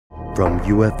From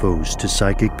UFOs to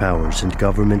psychic powers and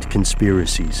government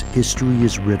conspiracies, history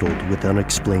is riddled with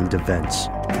unexplained events.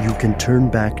 You can turn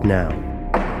back now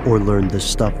or learn the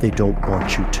stuff they don't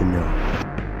want you to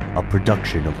know. A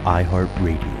production of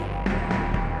iHeartRadio.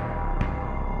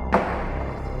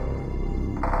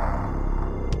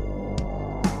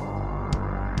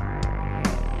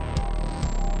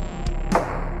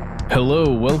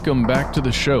 Hello, welcome back to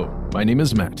the show. My name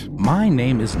is Matt. My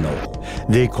name is Noel.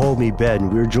 They call me Ben.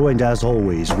 We're joined, as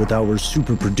always, with our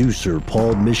super producer,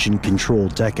 Paul Mission Control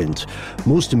Decant.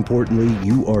 Most importantly,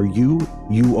 you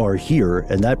are here,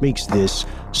 and that makes this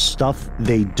stuff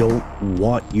they don't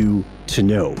want you to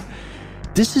know.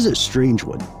 This is a strange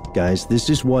one, guys. This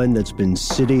is one that's been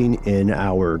sitting in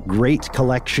our great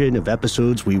collection of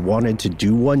episodes we wanted to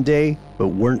do one day, but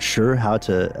weren't sure how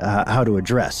to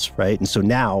address, right? And so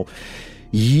now,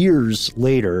 years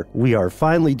later, we are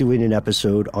finally doing an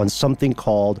episode on something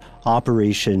called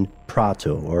Operation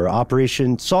Prato, or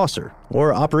Operation Saucer,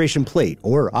 or Operation Plate,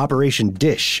 or Operation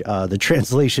Dish. The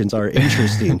translations are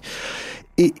interesting.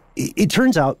 It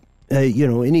turns out,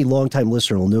 any longtime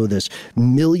listener will know this,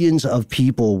 millions of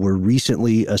people were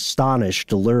recently astonished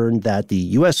to learn that the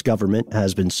U.S. government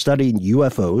has been studying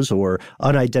UFOs, or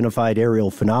unidentified aerial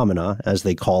phenomena, as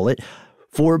they call it,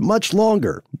 for much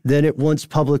longer than it once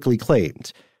publicly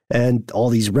claimed. And all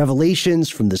these revelations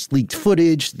from this leaked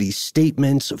footage, these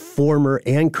statements of former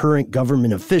and current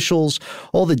government officials,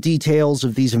 all the details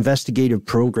of these investigative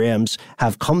programs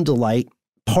have come to light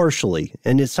partially.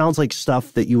 And it sounds like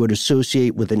stuff that you would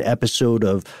associate with an episode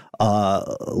of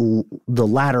the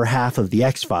latter half of the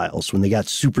X-Files, when they got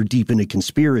super deep into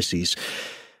conspiracies.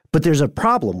 But there's a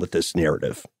problem with this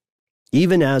narrative.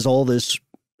 Even as all this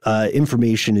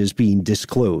information is being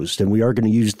disclosed, and we are going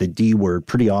to use the D word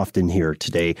pretty often here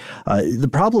today. The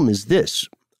problem is this: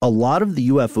 a lot of the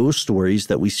UFO stories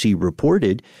that we see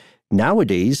reported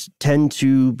nowadays tend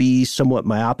to be somewhat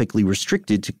myopically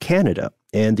restricted to Canada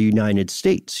and the United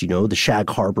States. The Shag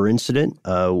Harbor incident,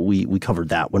 we covered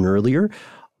that one earlier.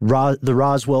 The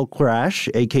Roswell crash,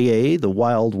 aka the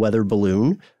wild weather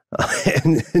balloon,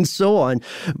 and so on.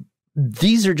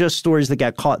 These are just stories that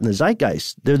got caught in the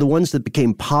zeitgeist. They're the ones that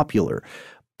became popular.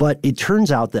 But it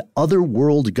turns out that other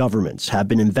world governments have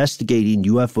been investigating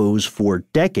UFOs for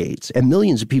decades, and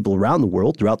millions of people around the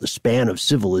world throughout the span of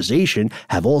civilization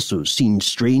have also seen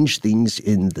strange things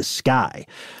in the sky.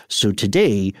 So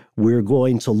today, we're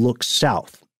going to look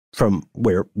south from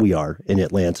where we are in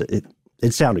Atlanta.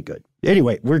 It sounded good.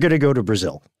 Anyway, we're going to go to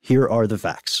Brazil. Here are the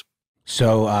facts.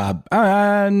 So,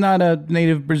 I'm not a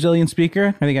native Brazilian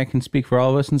speaker. I think I can speak for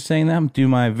all of us in saying that. I'm do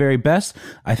my very best.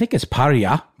 I think it's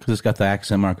Paria, because it's got the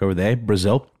accent mark over there.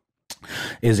 Brazil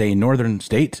is a northern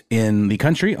state in the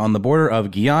country on the border of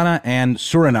Guyana and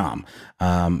Suriname.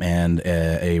 And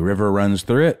a river runs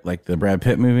through it, like the Brad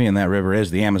Pitt movie, and that river is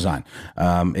the Amazon.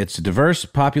 It's a diverse,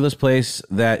 populous place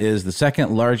that is the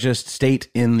second largest state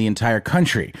in the entire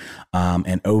country.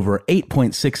 And over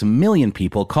 8.6 million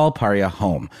people call Paria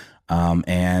home.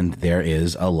 And there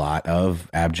is a lot of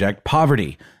abject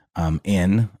poverty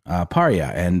in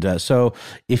Paria. And so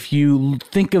if you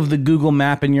think of the Google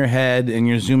map in your head and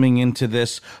you're zooming into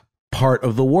this part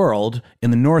of the world,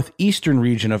 in the northeastern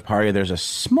region of Paria, there's a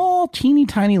small, teeny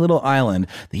tiny little island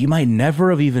that you might never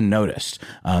have even noticed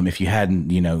if you hadn't,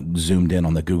 zoomed in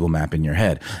on the Google map in your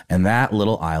head. And that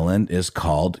little island is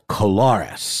called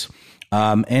Colares.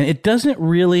 And it doesn't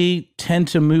really tend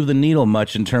to move the needle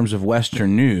much in terms of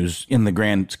Western news in the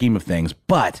grand scheme of things.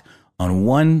 But on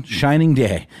one shining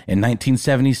day in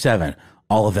 1977,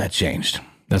 all of that changed.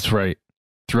 That's right.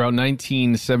 Throughout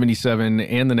 1977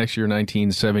 and the next year,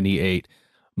 1978,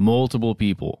 multiple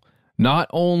people not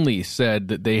only said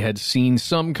that they had seen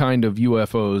some kind of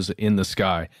UFOs in the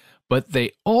sky, but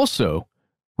they also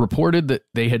reported that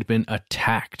they had been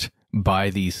attacked by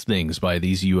these things, by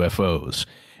these UFOs.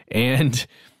 And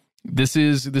this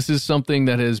is something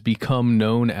that has become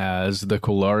known as the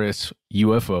Colares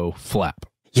UFO flap.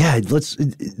 Yeah, this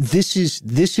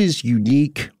is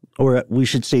unique, or we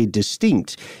should say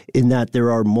distinct, in that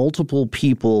there are multiple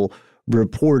people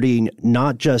reporting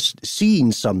not just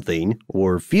seeing something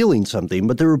or feeling something,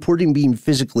 but they're reporting being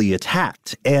physically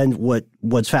attacked. And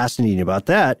what's fascinating about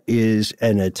that is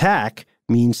an attack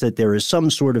means that there is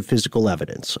some sort of physical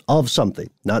evidence of something,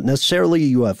 not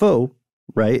necessarily a UFO.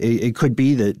 Right? It could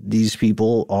be that these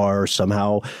people are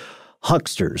somehow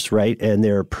hucksters, right? And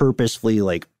they're purposefully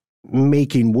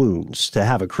making wounds to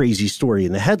have a crazy story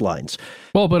in the headlines.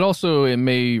 Well, but also it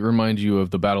may remind you of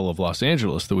the Battle of Los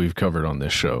Angeles that we've covered on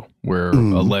this show, where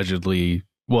allegedly,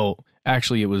 well,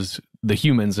 actually it was the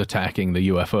humans attacking the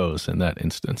UFOs in that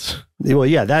instance. Well,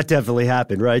 yeah, that definitely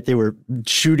happened, right? They were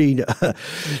shooting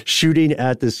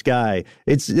at the sky.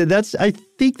 I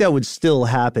think that would still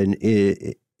happen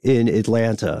in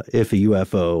Atlanta if a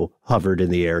UFO hovered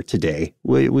in the air today.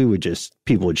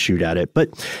 People would shoot at it.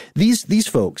 But these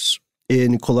folks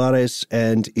in Colares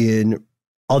and in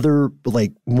other,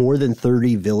 like, more than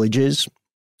 30 villages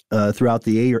throughout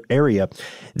the area,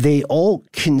 they all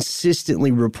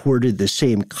consistently reported the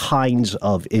same kinds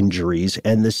of injuries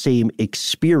and the same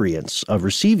experience of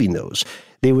receiving those.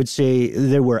 They would say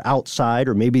they were outside,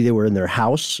 or maybe they were in their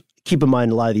house. Keep in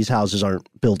mind, a lot of these houses aren't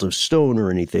built of stone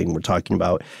or anything. We're talking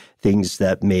about things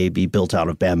that may be built out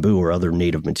of bamboo or other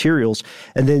native materials.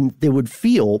 And then they would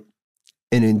feel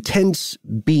an intense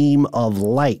beam of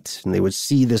light, and they would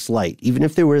see this light, even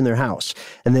if they were in their house.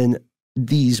 And then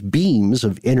these beams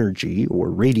of energy or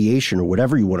radiation or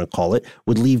whatever you want to call it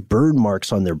would leave burn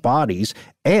marks on their bodies.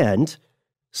 And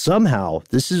somehow,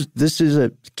 this is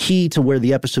a key to where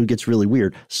the episode gets really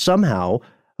weird. Somehow,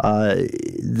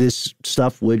 this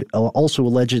stuff would also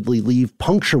allegedly leave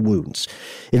puncture wounds.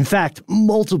 In fact,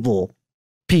 multiple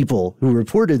people who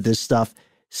reported this stuff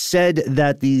said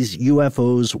that these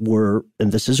UFOs were,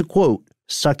 and this is a quote,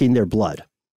 sucking their blood.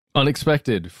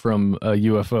 Unexpected from a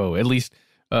UFO, at least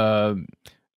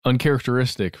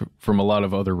uncharacteristic from a lot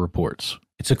of other reports.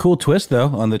 It's a cool twist, though,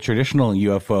 on the traditional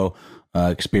UFO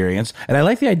experience. And I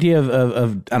like the idea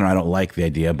of I don't like the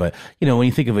idea, but, when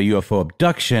you think of a UFO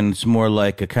abduction, it's more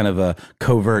like a kind of a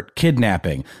covert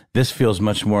kidnapping. This feels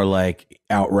much more like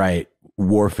outright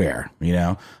warfare,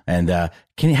 And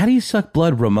how do you suck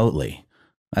blood remotely?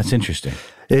 That's interesting.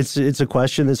 It's a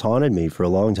question that's haunted me for a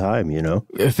long time,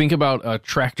 Think about a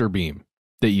tractor beam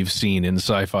that you've seen in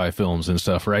sci-fi films and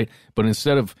stuff, right? But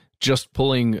instead of just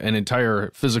pulling an entire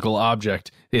physical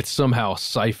object, it's somehow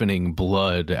siphoning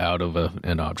blood out of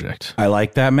an object. I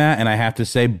like that, Matt. And I have to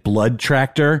say, Blood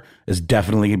Tractor is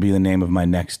definitely going to be the name of my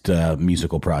next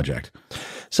musical project.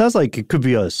 Sounds like it could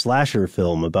be a slasher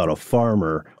film about a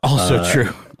farmer. Also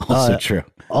true. True.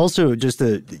 Also, just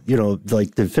to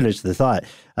finish the thought,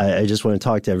 I just want to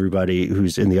talk to everybody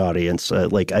who's in the audience.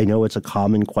 I know it's a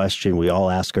common question we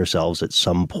all ask ourselves at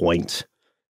some point.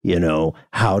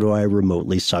 How do I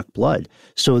remotely suck blood?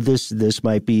 So this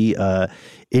might be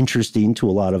interesting to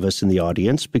a lot of us in the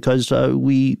audience because it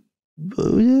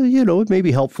may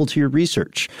be helpful to your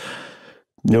research.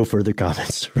 No further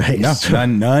comments, right? No,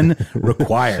 none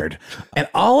required. And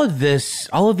all of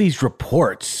these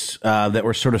reports that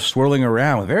were sort of swirling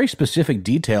around with very specific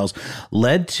details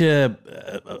led to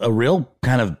a real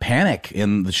kind of panic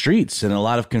in the streets and a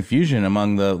lot of confusion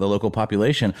among the local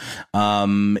population.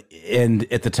 And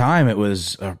at the time, it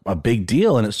was a big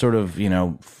deal, and it sort of,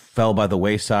 fell by the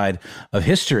wayside of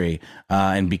history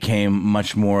and became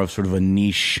much more of sort of a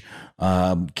niche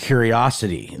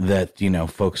curiosity that,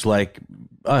 folks like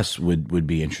us would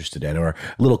be interested in, or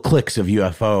little cliques of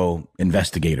UFO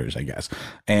investigators, I guess.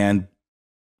 And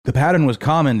the pattern was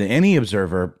common to any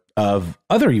observer of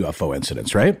other UFO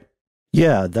incidents, right?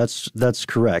 Yeah, that's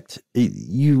correct.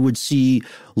 You would see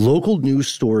local news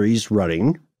stories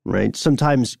running, right?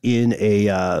 Sometimes in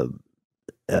a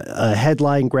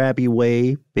headline grabby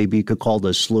way. Maybe you could call it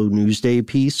a slow news day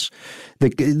piece.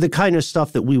 The kind of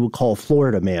stuff that we would call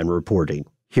Florida man reporting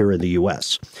here in the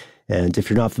U.S. And if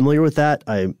you're not familiar with that,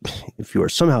 if you are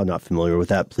somehow not familiar with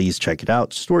that, please check it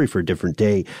out. Story for a different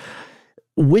day.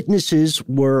 Witnesses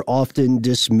were often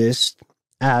dismissed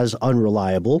as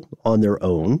unreliable on their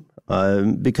own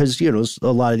because,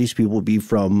 a lot of these people would be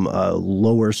from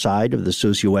lower side of the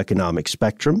socioeconomic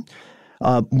spectrum.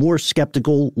 More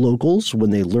skeptical locals, when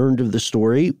they learned of the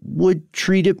story, would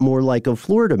treat it more like a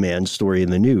Florida man story in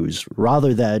the news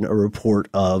rather than a report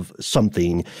of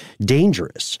something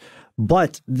dangerous.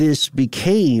 But this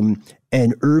became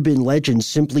an urban legend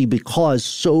simply because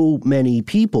so many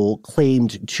people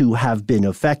claimed to have been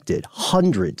affected,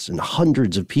 hundreds and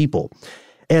hundreds of people.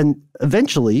 And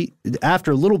eventually,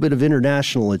 after a little bit of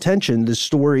international attention, the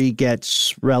story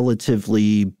gets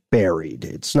relatively buried.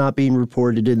 It's not being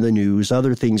reported in the news.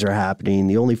 Other things are happening.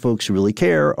 The only folks who really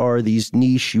care are these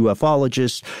niche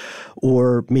ufologists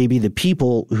or maybe the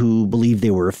people who believe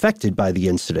they were affected by the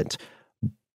incident.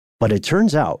 But it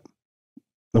turns out,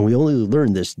 and we only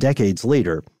learned this decades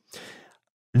later,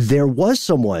 there was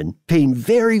someone paying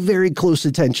very, very close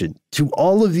attention to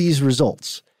all of these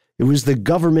results. It was the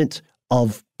government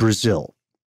of Brazil.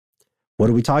 What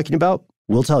are we talking about?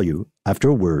 We'll tell you after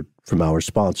a word from our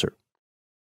sponsor.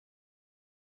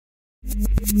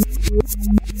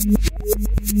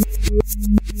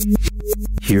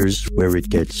 Here's where it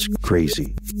gets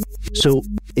crazy. So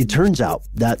it turns out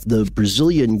that the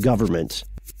Brazilian government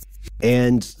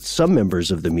And some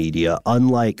members of the media,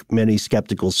 unlike many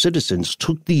skeptical citizens,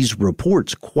 took these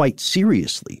reports quite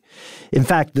seriously. In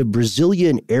fact, the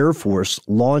Brazilian Air Force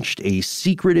launched a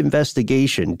secret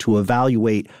investigation to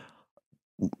evaluate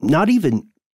not even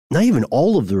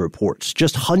all of the reports,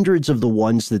 just hundreds of the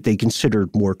ones that they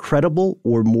considered more credible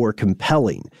or more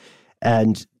compelling.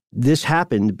 And this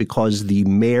happened because the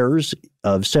mayors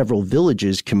of several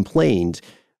villages complained,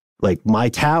 like, my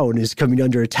town is coming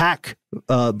under attack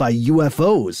by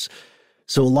UFOs.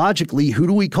 So logically, who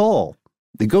do we call?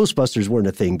 The Ghostbusters weren't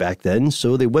a thing back then,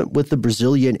 so they went with the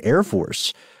Brazilian Air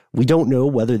Force. We don't know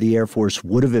whether the Air Force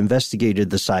would have investigated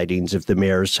the sightings if the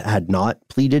mayors had not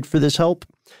pleaded for this help.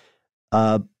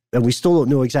 And we still don't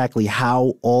know exactly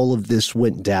how all of this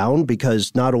went down,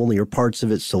 because not only are parts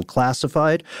of it still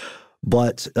classified,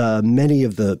 but many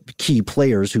of the key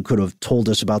players who could have told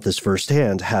us about this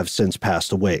firsthand have since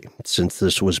passed away, since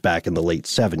this was back in the late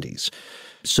 70s.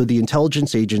 So the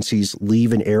intelligence agencies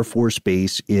leave an Air Force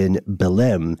base in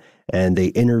Belém, and they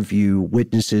interview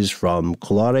witnesses from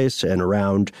Colares and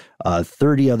around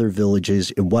 30 other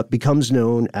villages in what becomes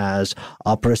known as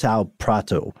Operação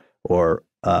Prato, or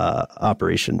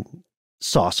Operation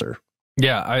Saucer.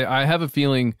 Yeah, I have a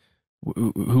feeling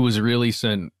who was really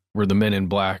sent were the men in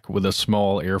black with a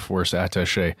small Air Force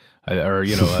attaché, or,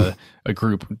 a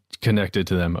group connected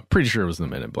to them. I'm pretty sure it was the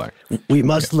men in black. We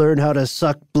must learn how to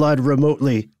suck blood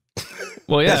remotely.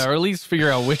 Well, yeah, or at least figure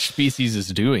out which species is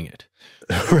doing it.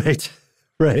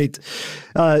 Right.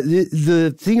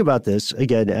 The thing about this,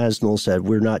 again, as Noel said,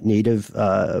 we're not native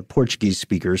Portuguese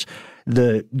speakers.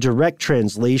 The direct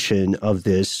translation of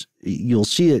this, you'll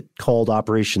see it called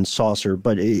Operation Saucer,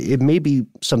 but it may be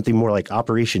something more like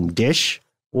Operation Dish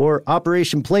or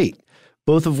Operation Plate,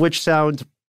 both of which sound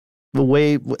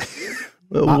way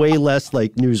less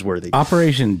like newsworthy.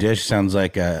 Operation Dish sounds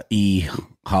like a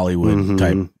Hollywood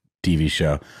type TV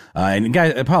show. And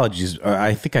guys, apologies.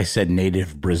 I think I said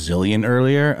native Brazilian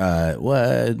earlier.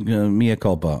 Mea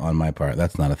culpa on my part.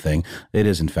 That's not a thing. It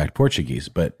is, in fact, Portuguese.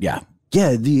 But yeah.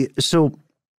 Yeah. So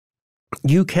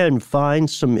you can find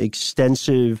some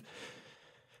extensive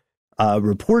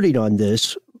reporting on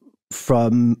this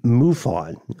from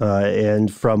MUFON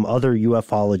and from other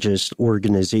ufologist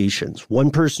organizations.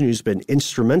 One person who's been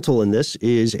instrumental in this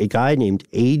is a guy named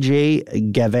A.J.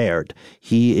 Gaverd.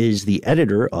 He is the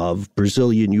editor of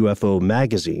Brazilian UFO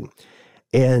magazine.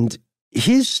 And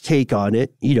his take on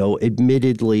it,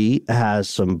 admittedly has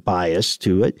some bias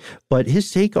to it, but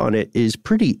his take on it is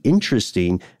pretty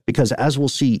interesting because, as we'll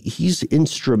see, he's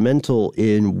instrumental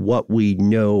in what we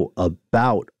know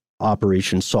about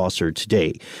Operation Saucer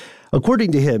today.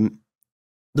 According to him,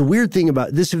 the weird thing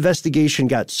about this investigation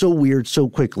got so weird so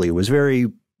quickly. It was very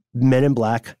Men in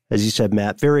Black, as you said,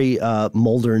 Matt, very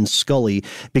Mulder and Scully,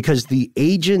 because the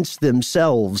agents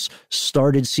themselves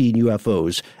started seeing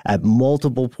UFOs at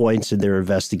multiple points in their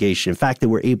investigation. In fact, they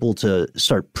were able to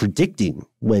start predicting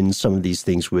when some of these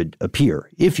things would appear,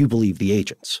 if you believe the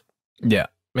agents. Yeah.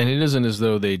 And it isn't as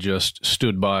though they just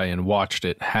stood by and watched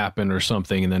it happen or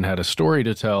something and then had a story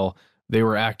to tell. They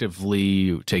were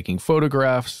actively taking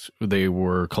photographs. They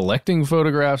were collecting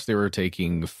photographs. They were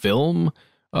taking film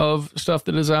of stuff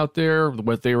that is out there,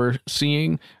 what they were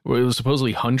seeing. It was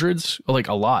supposedly hundreds, like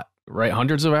a lot, right?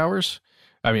 Hundreds of hours.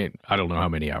 I mean, I don't know how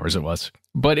many hours it was,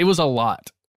 but it was a lot.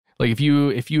 Like if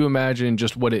you imagine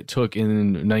just what it took in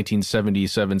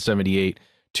 1977, 78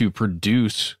 to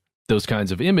produce those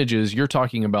kinds of images, you're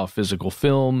talking about physical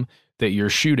film that you're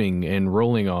shooting and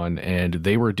rolling on, and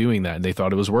they were doing that and they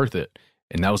thought it was worth it.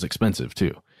 And that was expensive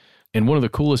too. And one of the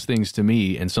coolest things to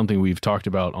me, and something we've talked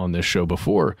about on this show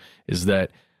before, is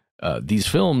that these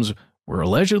films were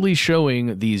allegedly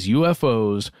showing these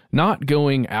UFOs not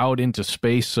going out into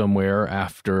space somewhere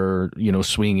after,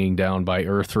 swinging down by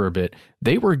Earth for a bit.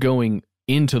 They were going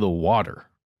into the water.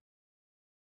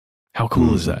 How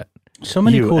cool is that? So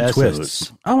many cool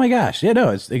twists. Oh my gosh. Yeah, no,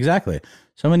 it's exactly.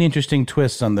 So many interesting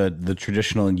twists on the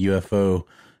traditional UFO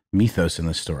mythos in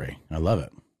this story. I love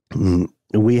it.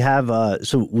 We have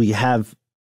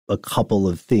a couple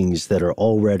of things that are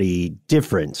already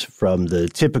different from the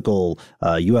typical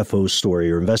UFO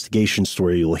story or investigation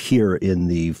story you'll hear in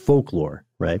the folklore,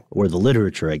 right? Or the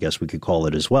literature, I guess we could call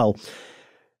it as well.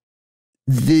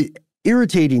 The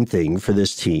irritating thing for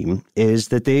this team is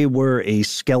that they were a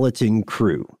skeleton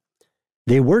crew.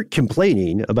 They weren't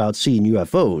complaining about seeing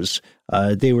UFOs.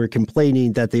 They were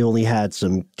complaining that they only had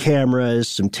some cameras,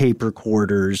 some tape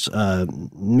recorders,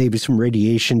 maybe some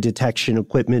radiation detection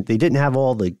equipment. They didn't have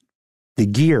all the the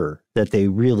gear that they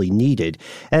really needed,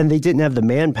 and they didn't have the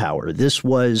manpower. This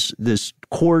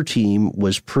core team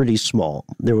was pretty small.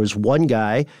 There was one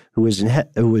guy who was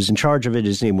in charge of it.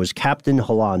 His name was Captain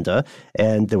Hollanda,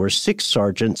 and there were 6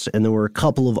 sergeants, and there were a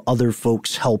couple of other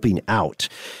folks helping out.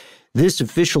 This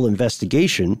official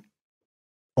investigation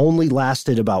only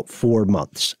lasted about 4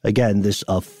 months. Again, this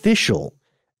official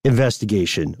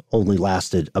investigation only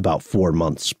lasted about 4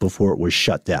 months before it was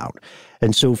shut down.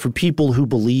 And so for people who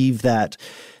believe that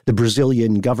the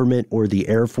Brazilian government or the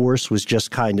Air Force was just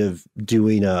kind of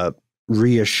doing a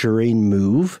reassuring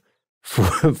move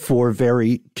for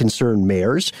very concerned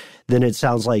mayors, then it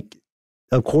sounds like,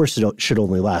 of course, it should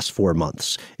only last 4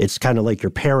 months. It's kind of like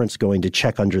your parents going to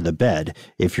check under the bed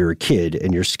if you're a kid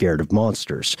and you're scared of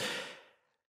monsters.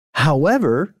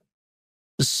 However,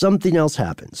 something else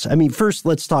happens. I mean, first,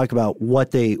 let's talk about what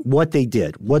they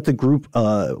did, what the group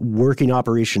working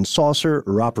Operation Saucer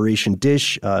or Operation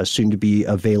Dish, soon to be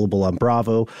available on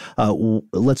Bravo.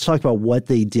 Let's talk about what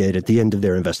they did at the end of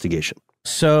their investigation.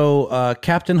 So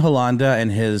Captain Hollanda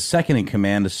and his second in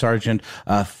command, Sergeant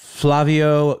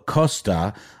Flavio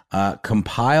Costa,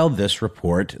 compiled this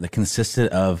report that consisted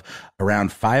of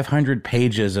around 500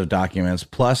 pages of documents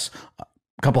plus a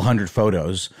couple hundred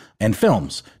photos and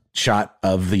films shot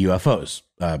of the UFOs,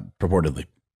 purportedly,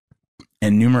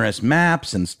 and numerous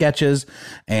maps and sketches.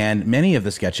 And many of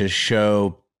the sketches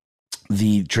show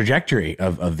the trajectory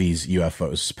of these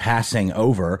UFOs passing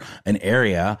over an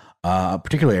area, a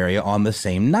particular area on the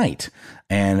same night.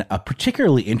 And a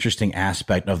particularly interesting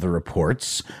aspect of the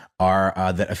reports are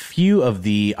that a few of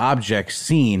the objects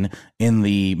seen in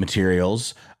the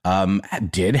materials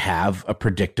did have a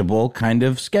predictable kind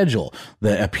of schedule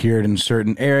that appeared in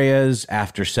certain areas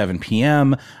after 7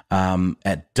 p.m.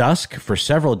 At dusk for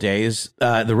several days.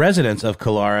 The residents of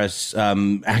Colares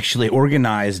actually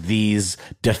organized these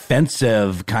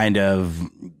defensive kind of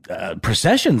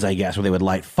processions, I guess, where they would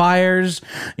light fires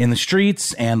in the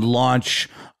streets and launch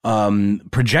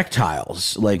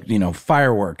projectiles, like,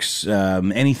 fireworks,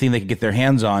 anything they could get their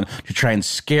hands on to try and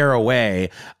scare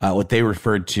away what they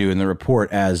referred to in the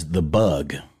report as the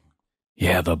bug.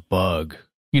 Yeah, the bug.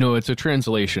 It's a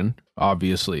translation,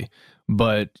 obviously,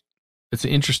 but it's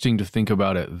interesting to think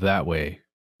about it that way.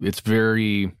 It's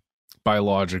very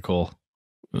biological,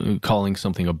 calling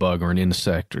something a bug or an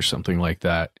insect or something like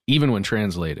that, even when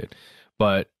translated.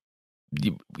 But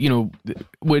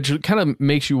which kind of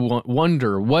makes you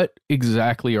wonder, what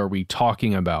exactly are we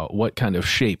talking about? What kind of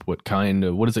shape? What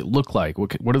does it look like?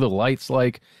 What are the lights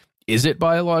like? Is it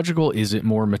biological? Is it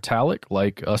more metallic,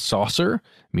 like a saucer?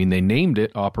 I mean, they named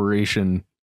it Operation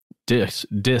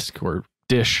Disc or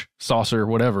Dish, Saucer,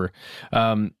 whatever.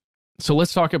 So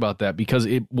let's talk about that, because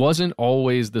it wasn't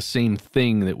always the same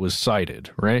thing that was cited,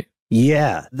 right?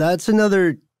 Yeah, that's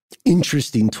another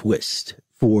interesting twist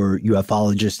for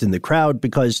ufologists in the crowd,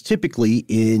 because typically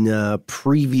in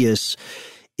previous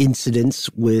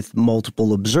incidents with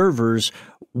multiple observers,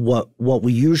 what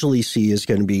we usually see is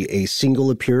going to be a single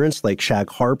appearance, like Shag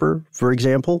Harbor, for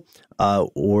example,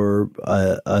 or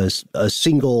a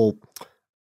single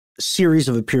series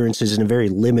of appearances in a very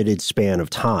limited span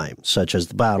of time, such as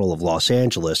the Battle of Los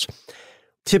Angeles.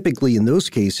 Typically, in those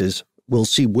cases, we'll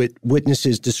see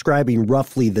witnesses describing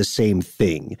roughly the same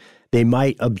thing. They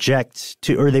might object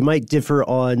to, or they might differ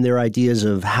on their ideas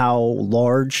of how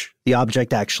large the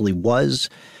object actually was.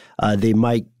 They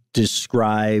might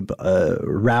describe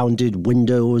rounded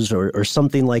windows or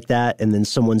something like that, and then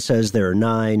someone says there are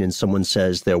 9 and someone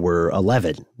says there were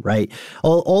 11, right?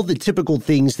 All the typical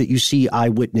things that you see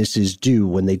eyewitnesses do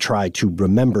when they try to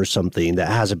remember something that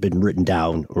hasn't been written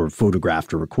down or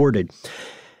photographed or recorded.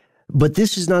 But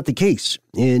this is not the case.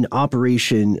 In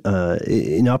Operation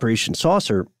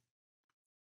Saucer,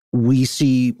 we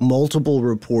see multiple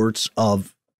reports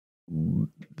of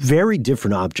very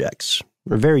different objects,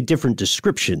 or very different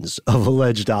descriptions of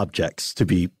alleged objects, to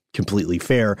be completely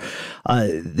fair.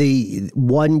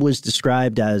 One was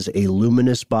described as a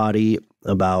luminous body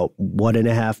about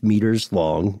 1.5 meters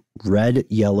long, red,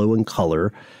 yellow in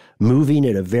color, moving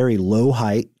at a very low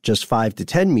height, just 5 to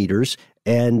 10 meters,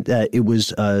 and it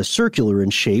was circular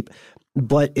in shape,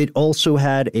 but it also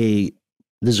had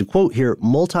there's a quote here,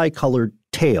 multicolored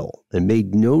tail, and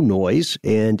made no noise,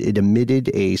 and it emitted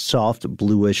a soft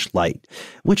bluish light,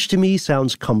 which to me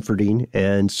sounds comforting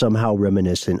and somehow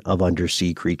reminiscent of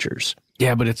undersea creatures.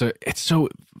 Yeah, but it's so,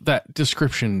 that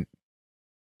description,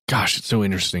 gosh, it's so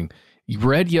interesting.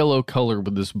 Red, yellow color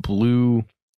with this blue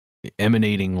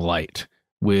emanating light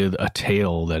with a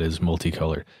tail that is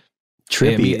multicolored.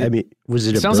 Trippy. I mean, was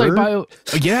it a sounds bird?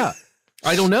 Like yeah.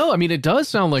 I don't know. I mean, it does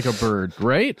sound like a bird,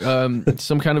 right?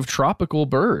 Some kind of tropical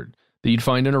bird that you'd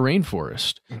find in a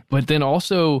rainforest. But then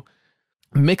also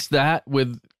mix that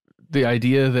with the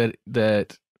idea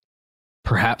that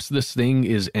perhaps this thing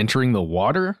is entering the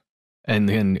water and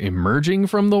then emerging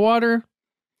from the water.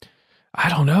 I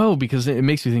don't know, because it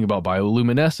makes me think about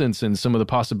bioluminescence and some of the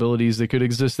possibilities that could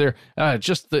exist there. I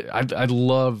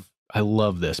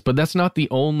love this, but that's not the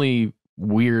only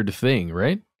weird thing,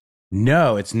 right?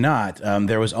 No, it's not.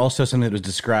 There was also something that was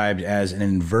described as an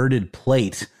inverted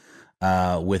plate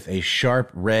with a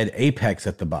sharp red apex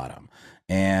at the bottom.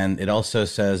 And it also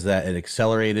says that it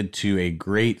accelerated to a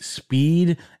great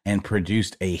speed and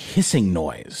produced a hissing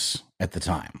noise at the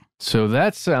time. So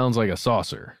that sounds like a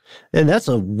saucer. And that's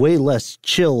a way less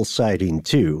chill sighting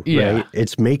too, right?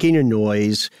 It's making a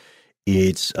noise.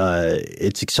 It's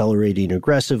accelerating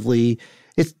aggressively.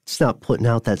 It's not putting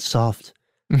out that soft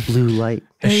blue light.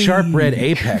 A sharp red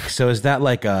apex. So is that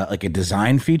like a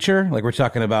design feature? Like we're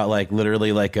talking about like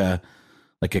literally like a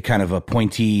kind of a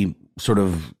pointy sort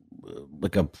of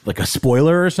like a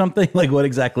spoiler or something? Like what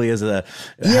exactly is a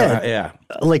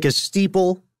like a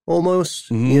steeple almost,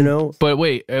 you know? But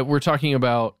wait, we're talking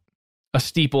about a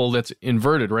steeple that's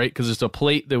inverted, right? Because it's a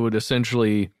plate that would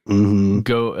essentially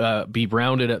be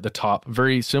rounded at the top,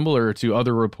 very similar to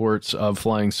other reports of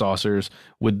flying saucers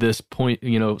with this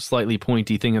slightly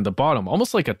pointy thing at the bottom,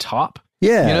 almost like a top.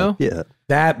 Yeah, you know? Yeah.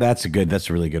 That's a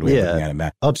really good way of looking at it,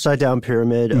 Matt. Upside down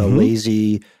pyramid, a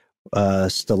lazy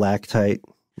stalactite.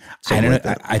 I don't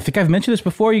know. I think I've mentioned this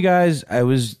before, you guys. I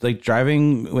was like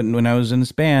driving when I was in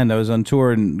this band. I was on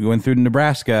tour and going through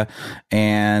Nebraska,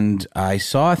 and I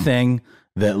saw a thing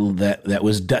that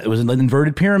was an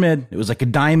inverted pyramid. It was like a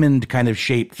diamond kind of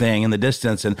shaped thing in the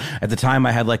distance. And at the time,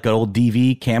 I had like an old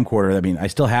DV camcorder. I mean, I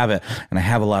still have it, and I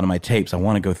have a lot of my tapes. I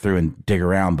want to go through and dig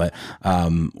around, but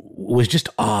it was just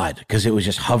odd because it was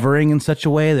just hovering in such a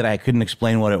way that I couldn't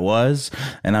explain what it was.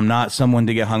 And I'm not someone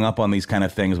to get hung up on these kind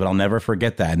of things, but I'll never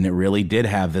forget that. And it really did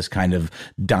have this kind of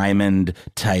diamond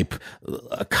type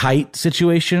kite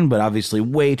situation, but obviously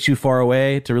way too far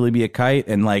away to really be a kite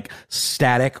and like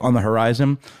static on the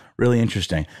horizon. Really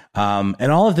interesting.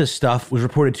 And all of this stuff was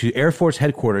reported to Air Force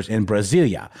headquarters in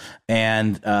Brasilia.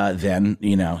 And then,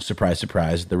 surprise,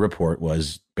 surprise, the report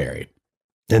was buried.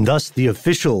 And thus the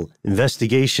official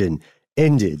investigation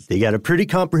ended. They got a pretty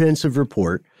comprehensive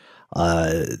report.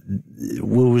 It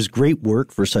was great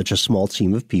work for such a small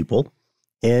team of people.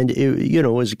 And it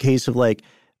was a case of like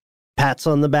pats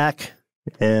on the back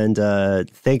and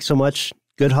thanks so much.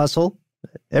 Good hustle.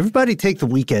 Everybody take the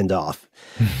weekend off.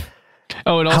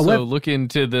 Oh, and also look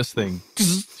into this thing.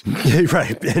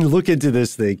 Right, and look into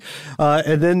this thing.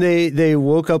 And then they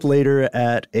woke up later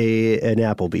at an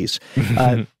Applebee's.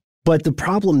 But the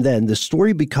problem then, the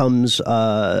story becomes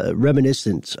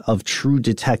reminiscent of True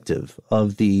Detective,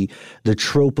 of the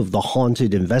trope of the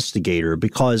haunted investigator,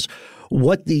 because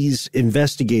what these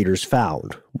investigators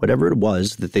found, whatever it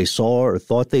was that they saw or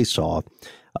thought they saw,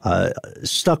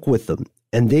 stuck with them.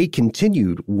 And they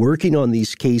continued working on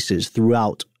these cases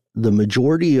throughout the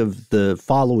majority of the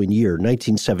following year,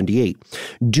 1978,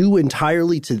 due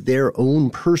entirely to their own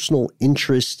personal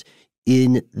interest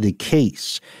in the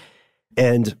case.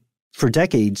 And for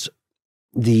decades,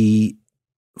 the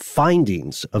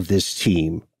findings of this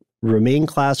team remain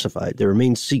classified. They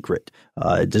remain secret,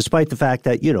 despite the fact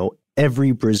that,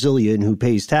 every Brazilian who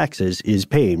pays taxes is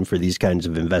paying for these kinds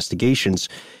of investigations.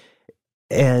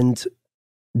 And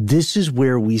this is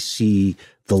where we see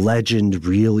the legend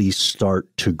really start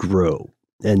to grow.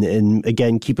 And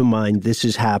again, keep in mind, this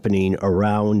is happening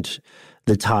around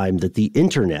the time that the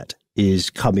internet is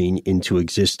coming into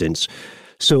existence.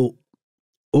 So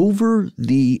over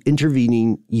the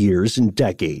intervening years and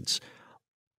decades,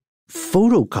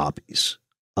 photocopies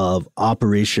of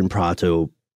Operation Prato,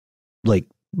 like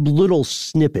little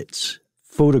snippets,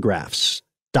 photographs,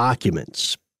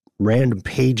 documents, random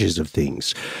pages of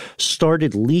things,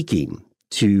 started leaking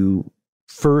to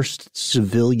first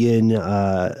civilian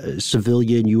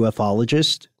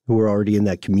ufologists who were already in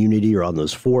that community or on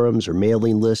those forums or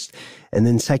mailing lists, and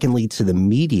then secondly to the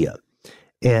media.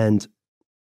 And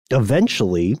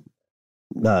eventually,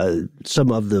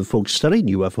 some of the folks studying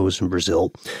UFOs in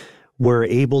Brazil were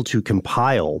able to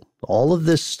compile all of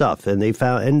this stuff, and they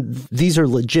found, and these are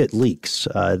legit leaks.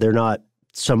 They're not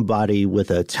somebody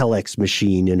with a telex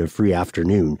machine in a free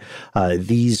afternoon.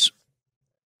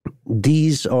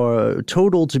 These are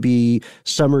total to be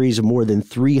summaries of more than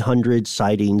 300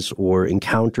 sightings or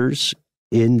encounters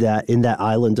in that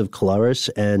island of Colares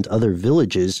and other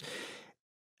villages.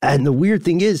 And the weird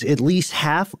thing is, at least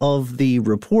half of the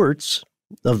reports,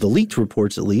 of the leaked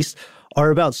reports at least,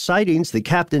 are about sightings that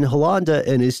Captain Holanda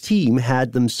and his team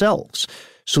had themselves.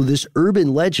 So this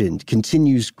urban legend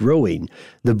continues growing.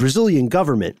 The Brazilian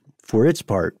government, for its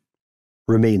part,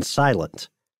 remains silent.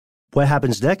 What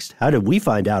happens next? How did we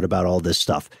find out about all this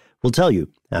stuff? We'll tell you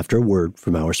after a word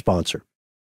from our sponsor.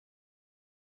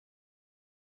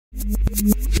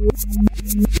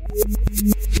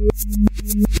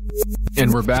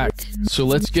 And we're back. So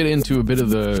let's get into a bit of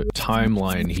the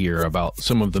timeline here about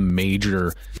some of the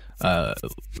major,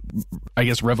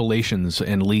 revelations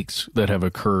and leaks that have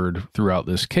occurred throughout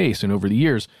this case and over the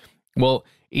years. Well,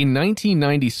 in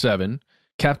 1997,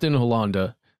 Captain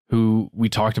Hollanda, who we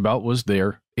talked about, was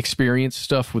there, experienced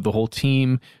stuff with the whole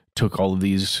team, took all of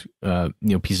these,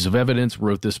 pieces of evidence,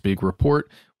 wrote this big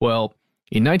report. Well,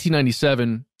 in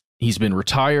 1997, he's been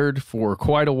retired for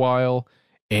quite a while,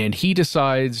 and he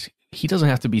decides he doesn't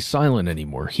have to be silent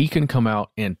anymore. He can come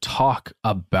out and talk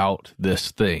about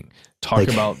this thing.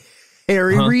 About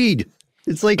Harry Reid.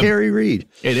 It's like Harry Reid.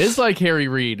 It is like Harry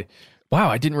Reid. Wow,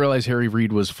 I didn't realize Harry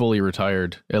Reid was fully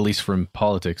retired, at least from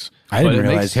politics. I didn't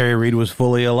realize Harry Reid was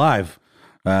fully alive.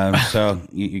 So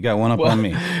you got one up on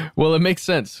me. Well, it makes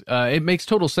sense. It makes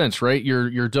total sense, right?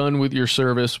 You're done with your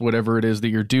service, whatever it is that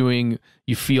you're doing.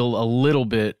 You feel a little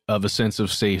bit of a sense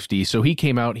of safety. So he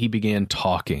came out, he began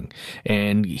talking,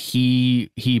 and he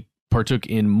partook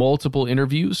in multiple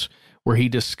interviews where he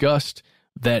discussed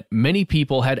that many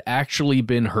people had actually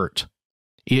been hurt.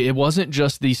 It wasn't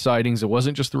just these sightings. It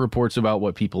wasn't just the reports about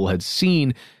what people had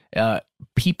seen.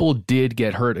 People did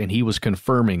get hurt, and he was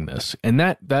confirming this. And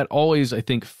that always, I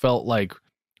think, felt like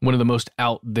one of the most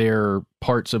out there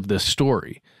parts of this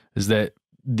story, is that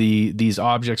these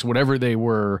objects, whatever they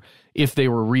were, if they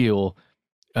were real,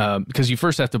 because you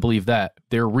first have to believe that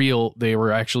they're real, they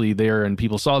were actually there and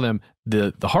people saw them.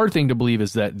 The hard thing to believe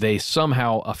is that they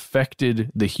somehow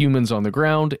affected the humans on the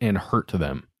ground and hurt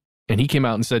them. And he came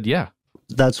out and said, yeah.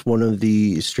 That's one of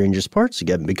the strangest parts,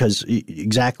 again, because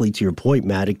exactly to your point,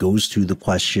 Matt, it goes to the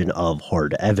question of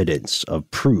hard evidence, of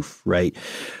proof, right?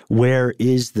 Where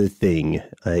is the thing?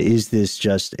 Is this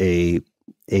just a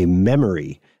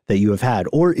memory that you have had?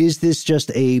 Or is this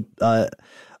just a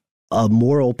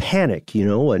moral panic,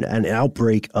 an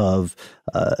outbreak of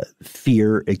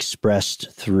fear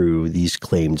expressed through these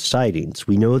claimed sightings?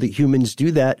 We know that humans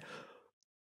do that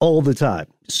all the time.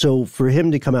 So for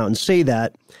him to come out and say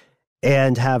that,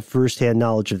 and have firsthand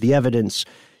knowledge of the evidence,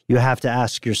 you have to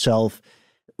ask yourself,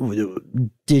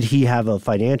 did he have a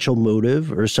financial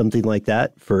motive or something like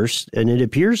that first? And it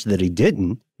appears that he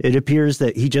didn't. It appears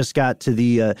that he just got to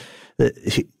he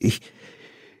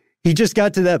just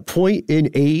got to that point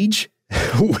in age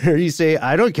where you say,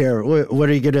 I don't care. What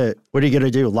are you gonna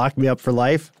do? Lock me up for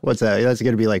life? What's that? That's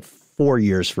gonna be like 4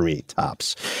 years for me,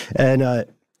 tops. And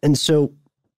so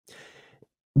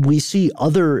we see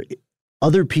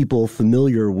other people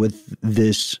familiar with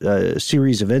this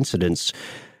series of incidents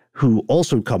who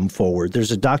also come forward. There's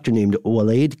a doctor named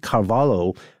Waleed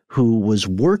Carvalho who was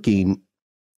working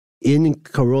in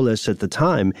Colares at the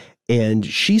time, and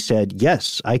she said,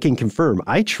 yes, I can confirm.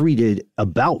 I treated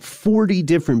about 40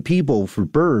 different people for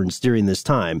burns during this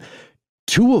time.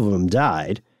 2 of them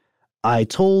died. I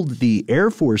told the Air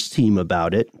Force team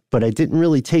about it, but I didn't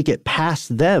really take it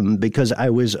past them because I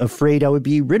was afraid I would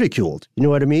be ridiculed. You know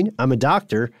what I mean? I'm a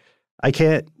doctor. I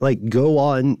can't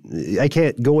go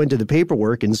into the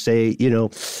paperwork and say,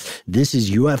 this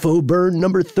is UFO burn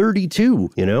number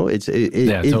 32.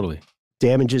 Totally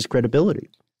damages credibility.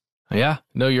 Yeah,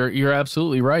 no, you're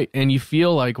absolutely right. And you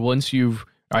feel like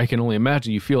I can only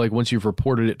imagine, you feel like once you've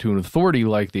reported it to an authority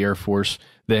like the Air Force,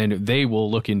 then they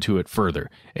will look into it further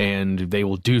and they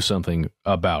will do something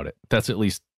about it. That's at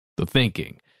least the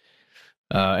thinking.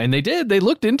 And they did. They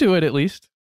looked into it at least.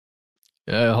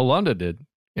 Hollanda did,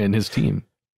 and his team.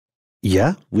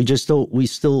 Yeah, we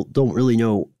still don't really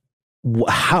know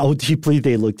how deeply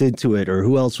they looked into it or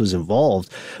who else was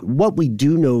involved. What we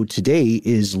do know today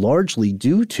is largely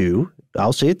due to,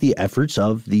 I'll say it, the efforts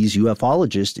of these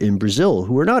ufologists in Brazil,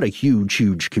 who are not a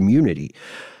huge community.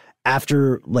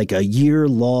 After a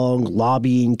year-long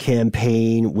lobbying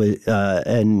campaign with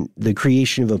and the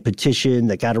creation of a petition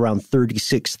that got around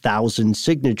 36,000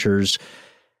 signatures,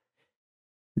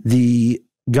 the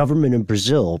government in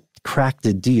Brazil cracked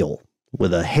a deal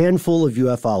with a handful of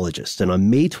ufologists. And on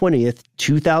May 20th,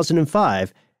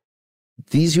 2005,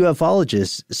 these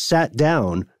ufologists sat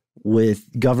down with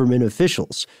government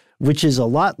officials, which is a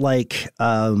lot like,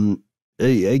 I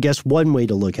guess one way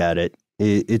to look at it,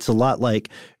 it's a lot like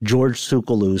George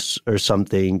Tsoukalos or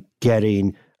something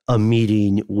getting a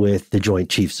meeting with the Joint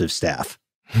Chiefs of Staff.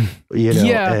 But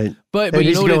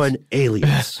he's going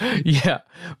aliens. Yeah,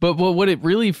 but what it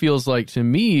really feels like to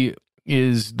me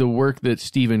is the work that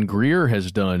Stephen Greer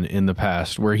has done in the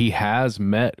past, where he has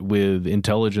met with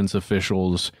intelligence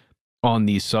officials on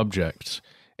these subjects.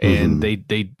 And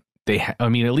I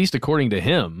mean, at least according to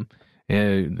him,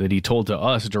 that he told to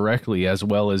us directly, as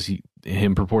well as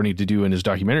him purporting to do in his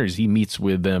documentaries, he meets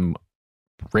with them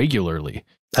regularly.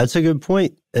 That's a good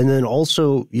point. And then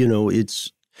also,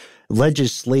 it's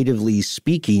legislatively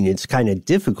speaking, it's kind of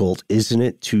difficult, isn't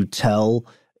it, to tell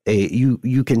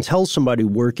you can tell somebody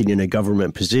working in a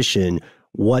government position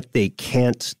what they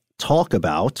can't talk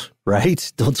about,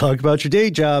 right? Don't talk about your day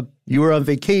job. You were on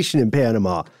vacation in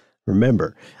Panama,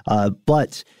 remember.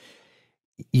 But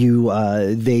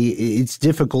it's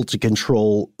difficult to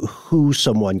control who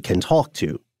someone can talk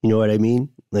to. You know what I mean?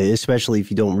 Especially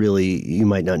if you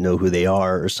might not know who they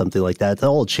are or something like that. That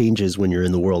all changes when you're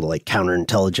in the world of like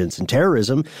counterintelligence and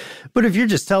terrorism. But if you're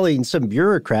just telling some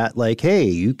bureaucrat like, hey,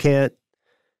 you can't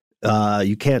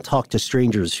talk to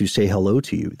strangers who say hello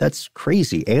to you, that's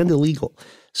crazy and illegal.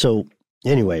 So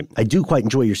anyway, I do quite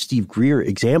enjoy your Steve Greer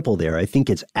example there. I think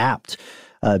it's apt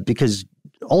because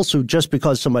also just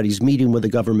because somebody's meeting with a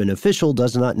government official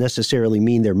does not necessarily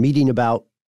mean they're meeting about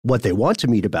what they want to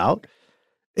meet about.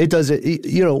 It doesn't,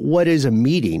 what is a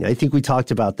meeting? I think we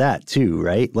talked about that too,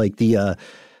 right? Like the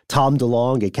Tom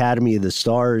DeLonge Academy of the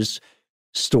Stars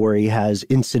story has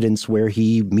incidents where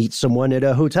he meets someone at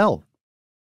a hotel,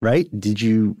 right?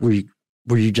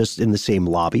 Were you just in the same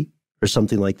lobby or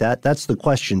something like that? That's the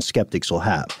question skeptics will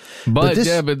have. But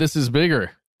this is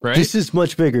bigger, right? This is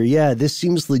much bigger. Yeah, this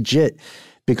seems legit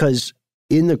because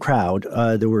in the crowd,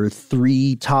 there were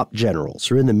 3 top generals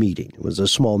who were in the meeting. It was a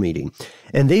small meeting.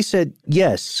 And they said,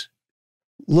 yes,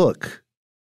 look,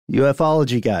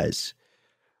 ufology guys,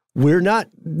 we're not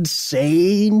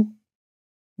saying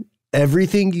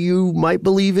everything you might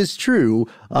believe is true,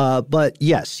 but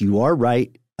yes, you are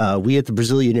right. We at the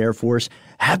Brazilian Air Force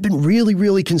have been really,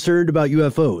 really concerned about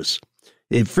UFOs.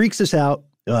 It freaks us out.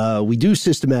 We do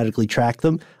systematically track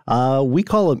them. We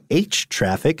call them H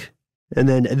traffic. And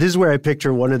then this is where I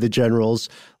picture one of the generals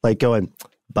like going,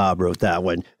 Bob wrote that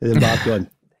one. And then Bob going,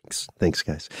 thanks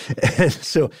guys. And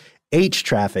so H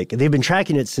traffic, they've been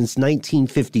tracking it since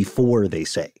 1954, they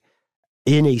say,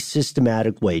 in a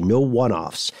systematic way, no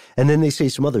one-offs. And then they say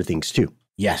some other things too.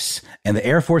 Yes. And the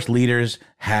Air Force leaders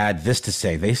had this to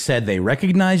say. They said they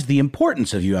recognized the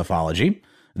importance of ufology,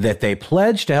 that they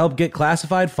pledged to help get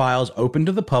classified files open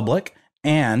to the public,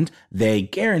 and they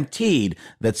guaranteed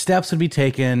that steps would be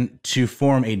taken to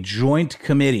form a joint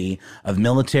committee of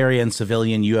military and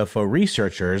civilian UFO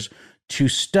researchers to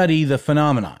study the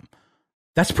phenomenon.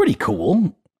 That's pretty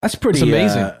cool. That's pretty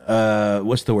amazing.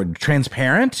 What's the word?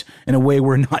 Transparent in a way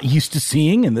we're not used to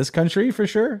seeing in this country, for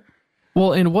sure.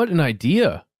 Well, and what an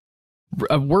idea.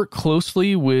 Work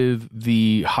closely with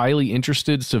the highly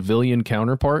interested civilian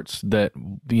counterparts that,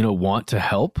 want to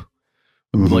help.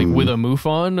 Like with a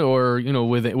MUFON or,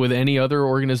 with any other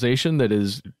organization that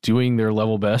is doing their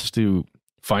level best to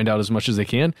find out as much as they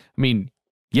can. I mean,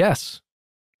 yes,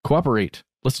 cooperate.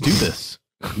 Let's do this.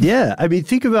 Yeah. I mean,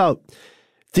 think about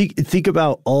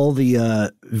all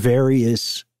the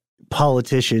various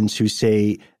politicians who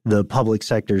say the public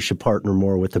sector should partner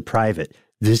more with the private.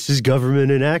 This is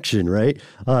government in action, right?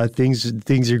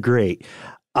 Things are great.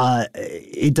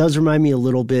 It does remind me a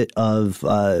little bit of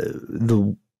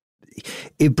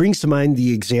it brings to mind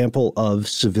the example of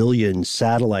civilian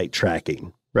satellite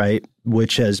tracking, right?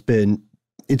 Which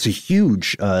it's a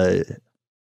huge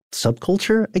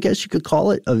subculture, I guess you could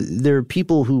call it. There are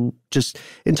people who just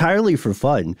entirely for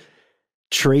fun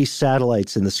trace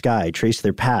satellites in the sky, trace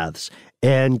their paths.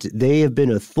 And they have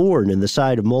been a thorn in the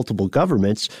side of multiple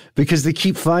governments because they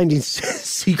keep finding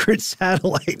secret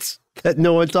satellites that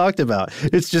no one talked about.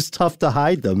 It's just tough to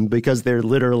hide them because they're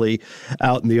literally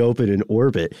out in the open in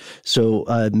orbit. So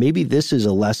maybe this is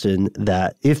a lesson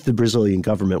that if the Brazilian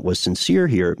government was sincere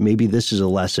here, maybe this is a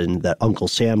lesson that Uncle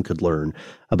Sam could learn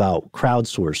about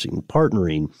crowdsourcing,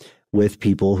 partnering with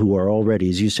people who are already,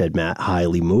 as you said, Matt,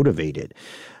 highly motivated.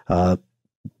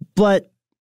 But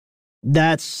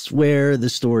that's where the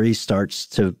story starts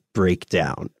to break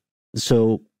down.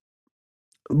 So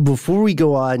before we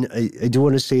go on, I do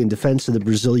want to say in defense of the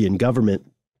Brazilian government,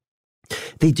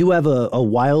 they do have a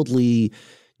wildly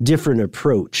different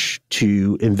approach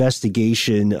to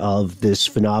investigation of this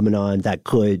phenomenon that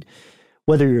could,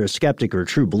 whether you're a skeptic or a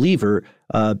true believer,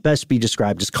 best be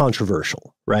described as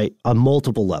controversial, right? On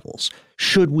multiple levels.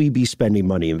 Should we be spending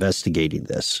money investigating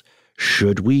this?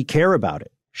 Should we care about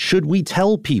it? Should we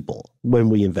tell people when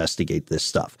we investigate this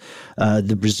stuff?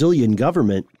 The Brazilian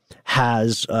government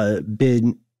has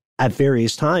been at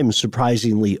various times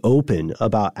surprisingly open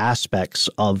about aspects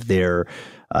of their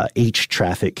H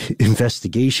traffic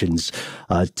investigations.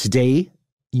 Today,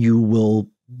 you will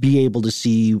be able to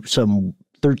see some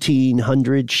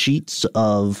 1,300 sheets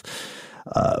of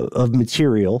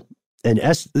material. And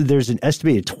there's an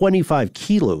estimated 25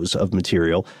 kilos of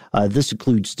material. This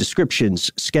includes descriptions,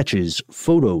 sketches,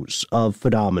 photos of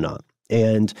phenomena.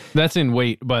 And that's in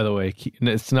weight, by the way.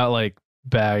 It's not like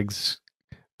bags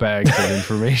of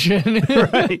information.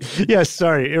 Right. Yeah,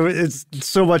 sorry. It's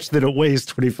so much that it weighs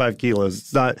 25 kilos.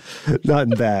 It's not in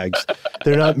bags.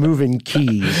 They're not moving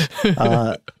keys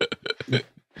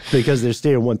because they're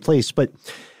staying in one place. But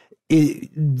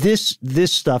this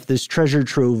stuff, this treasure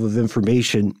trove of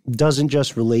information, doesn't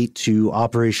just relate to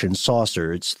Operation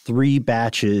Saucer. It's 3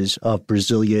 batches of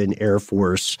Brazilian Air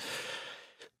Force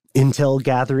intel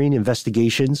gathering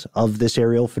investigations of this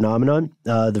aerial phenomenon.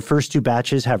 The first 2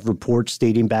 batches have reports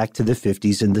dating back to the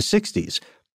 50s and the 60s.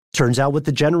 Turns out what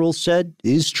the general said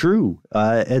is true.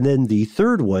 And then the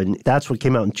third one, that's what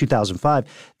came out in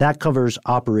 2005, that covers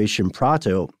Operation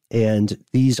Prato. And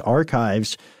these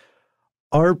archives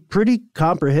are pretty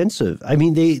comprehensive. I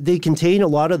mean, they contain a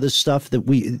lot of the stuff that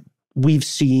we've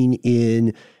seen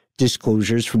in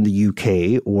disclosures from the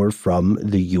UK or from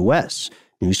the US.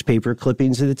 Newspaper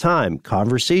clippings of the time,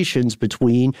 conversations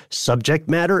between subject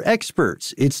matter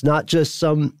experts. It's not just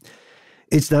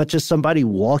somebody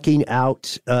walking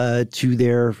out to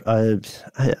their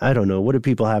I don't know, what do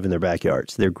people have in their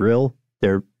backyards? Their grill,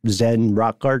 their Zen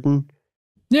rock garden.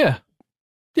 Yeah,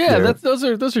 those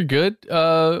are good.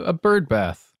 A bird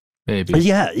bath, maybe.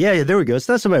 Yeah. There we go. It's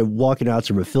not somebody walking out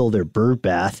to refill their bird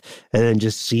bath and then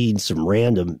just seeing some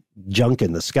random junk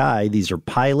in the sky. These are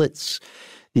pilots.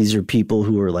 These are people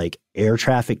who are like air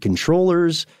traffic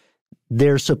controllers.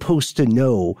 They're supposed to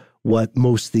know what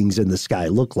most things in the sky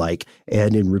look like.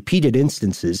 And in repeated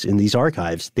instances in these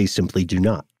archives, they simply do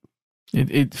not.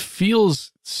 It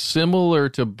feels similar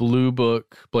to Blue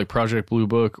Book, like Project Blue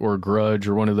Book or Grudge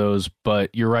or one of those. But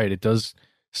you're right. It does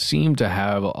seem to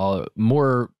have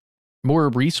more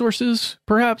resources,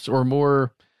 perhaps, or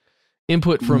more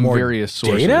input from more various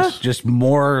sources. Data? Just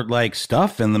more like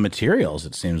stuff in the materials.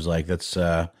 It seems like that's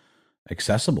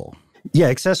accessible. Yeah,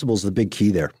 accessible is the big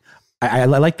key there. I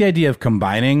like the idea of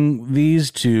combining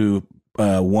these to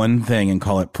one thing and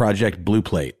call it Project Blue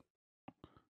Plate.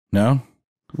 No?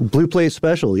 Blue Plate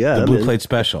Special, yeah. The Blue Plate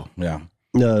Special, yeah.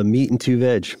 Meat and 2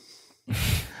 veg.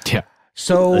 Yeah.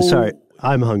 So sorry,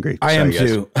 I'm hungry. I am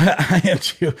too. I am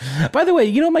too. By the way,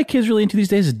 you know what my kids really into these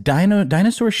days is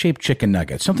dinosaur-shaped chicken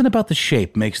nuggets. Something about the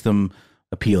shape makes them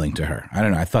appealing to her. I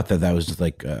don't know. I thought that was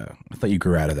like, I thought you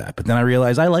grew out of that. But then I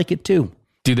realized I like it too.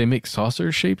 Do they make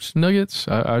saucer-shaped nuggets?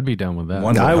 I'd be down with that.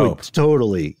 I would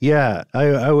totally. Yeah,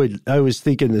 I would. I was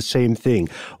thinking the same thing.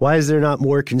 Why is there not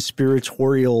more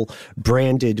conspiratorial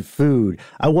branded food?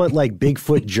 I want like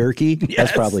Bigfoot jerky. Yes.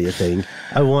 That's probably a thing.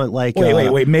 I want like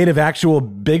wait, made of actual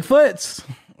Bigfoots?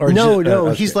 Or no,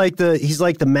 okay. He's like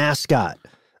the mascot.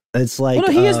 It's like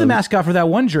he is the mascot for that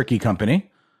one jerky company.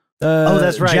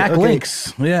 That's right. Jack okay.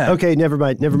 Links. Yeah. Okay, never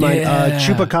mind. Yeah.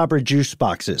 Chupacabra juice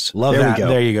boxes. Love there that. We go.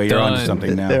 There you go. You're Done. onto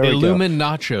something now. Illumin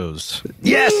nachos.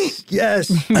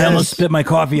 Yes. I almost spit my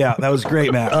coffee out. That was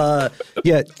great, Matt.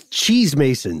 Yeah, cheese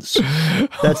masons.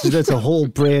 That's a whole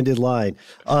branded line.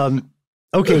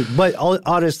 Okay, but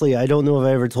honestly, I don't know if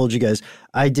I ever told you guys.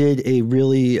 I did a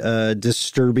really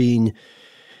disturbing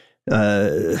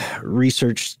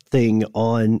research thing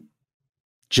on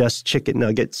just chicken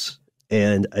nuggets.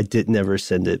 And I didn't ever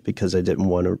send it because I didn't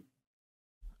want to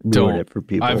ruin it for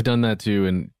people. I've done that too,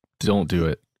 and don't do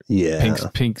it. Yeah.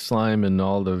 Pink slime and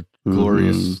all the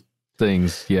glorious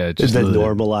things. Yeah. Just the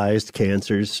normalized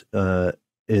cancers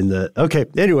okay.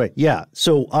 Anyway, yeah.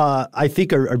 So I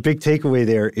think our big takeaway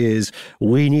there is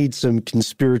we need some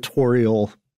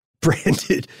conspiratorial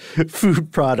branded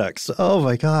food products. Oh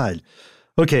my God.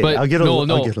 Okay, but I'll get a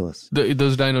list.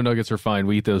 Those dino nuggets are fine.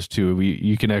 We eat those too.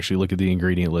 You can actually look at the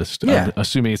ingredient list,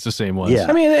 assuming it's the same ones. Yeah.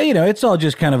 I mean, it's all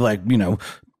just kind of like,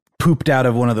 pooped out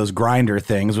of one of those grinder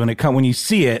things. When you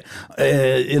see it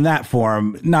in that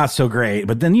form, not so great.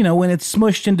 But then, when it's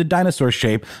smushed into dinosaur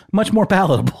shape, much more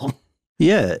palatable.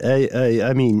 Yeah,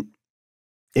 I mean,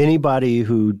 anybody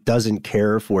who doesn't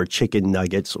care for chicken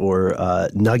nuggets or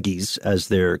nuggies, as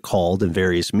they're called in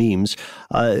various memes,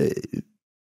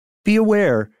 be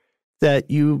aware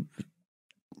that you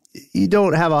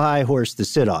don't have a high horse to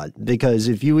sit on, because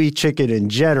if you eat chicken in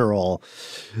general,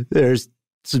 there's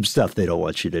some stuff they don't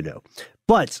want you to know.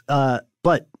 But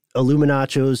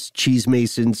Illuminachos, cheese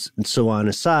masons, and so on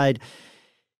aside,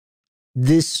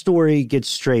 this story gets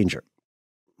stranger.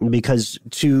 because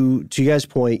to you guys'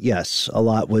 point, yes, a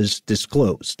lot was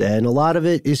disclosed. And a lot of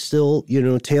it is still,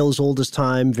 tale as old as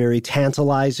time, very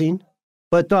tantalizing,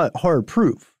 but not hard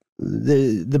proof.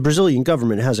 The Brazilian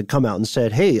government hasn't come out and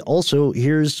said, hey, also,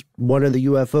 here's one of the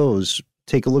UFOs.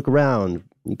 Take a look around.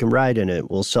 You can ride in it.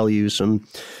 We'll sell you some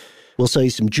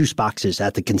juice boxes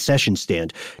at the concession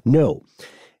stand. No.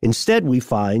 Instead, we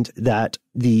find that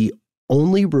the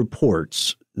only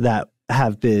reports that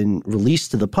have been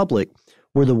released to the public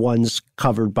were the ones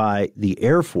covered by the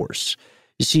Air Force.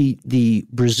 You see, the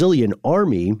Brazilian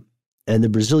Army and the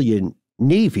Brazilian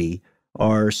Navy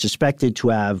are suspected to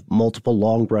have multiple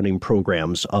long-running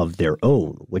programs of their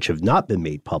own, which have not been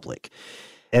made public.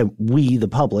 And we, the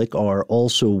public, are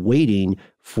also waiting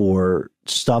for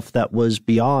stuff that was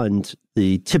beyond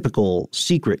the typical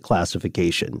secret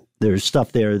classification. There's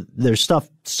stuff there. There's stuff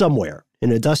somewhere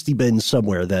in a dusty bin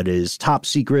somewhere that is top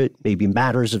secret, maybe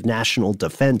matters of national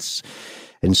defense,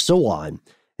 and so on.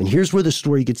 And here's where the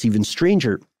story gets even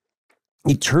stranger.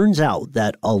 It turns out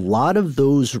that a lot of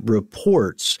those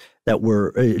reports that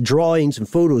were drawings and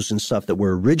photos and stuff that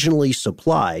were originally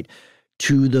supplied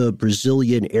to the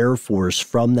Brazilian Air Force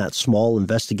from that small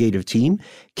investigative team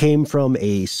came from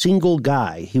a single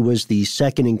guy. He was the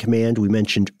second in command we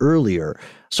mentioned earlier,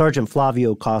 Sergeant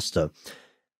Flavio Costa.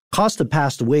 Costa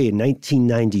passed away in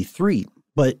 1993,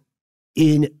 but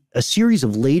in a series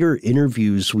of later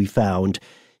interviews we found,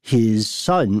 his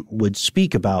son would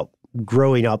speak about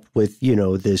growing up with,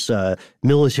 this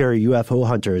military UFO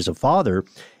hunter as a father.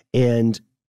 And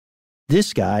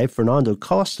this guy, Fernando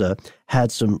Costa,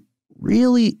 had some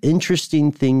really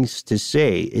interesting things to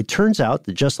say. It turns out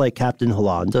that just like Captain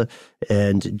Hollanda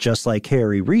and just like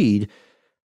Harry Reid,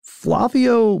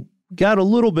 Flavio got a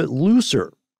little bit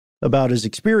looser about his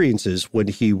experiences when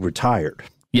he retired.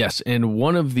 Yes, and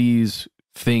one of these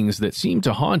things that seemed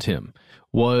to haunt him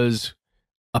was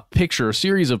a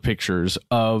series of pictures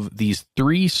of these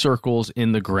 3 circles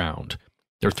in the ground.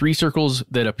 They're 3 circles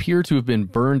that appear to have been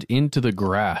burned into the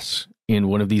grass in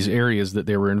one of these areas that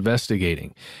they were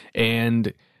investigating.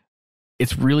 And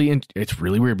it's really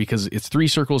weird because it's 3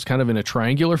 circles kind of in a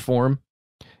triangular form,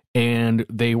 and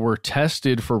they were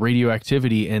tested for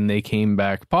radioactivity and they came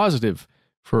back positive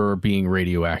for being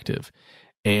radioactive.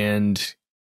 And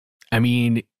I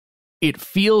mean, it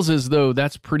feels as though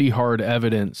that's pretty hard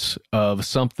evidence of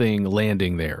something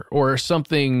landing there or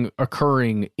something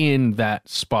occurring in that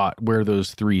spot where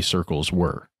those 3 circles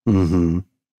were. Mm-hmm.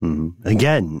 Mm-hmm.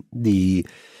 Again, the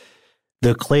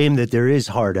claim that there is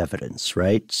hard evidence,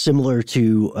 right? Similar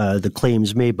to the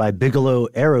claims made by Bigelow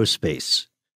Aerospace,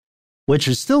 which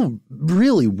is still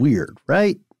really weird,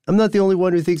 right? I'm not the only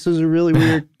one who thinks those are really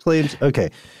weird claims. Okay.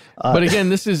 But again,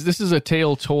 this is a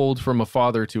tale told from a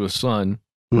father to a son,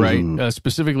 right? Mm-hmm.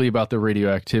 Specifically about the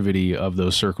radioactivity of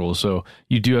those circles. So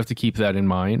you do have to keep that in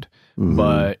mind. Mm-hmm.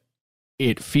 But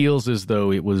it feels as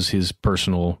though it was his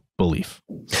personal belief.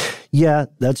 Yeah,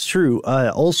 that's true.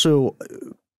 Also,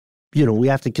 we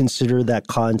have to consider that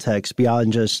context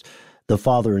beyond just the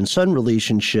father and son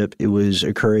relationship. It was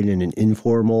occurring in an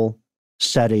informal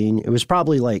setting. It was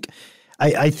probably like,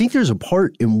 I think there's a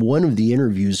part in one of the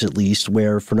interviews, at least,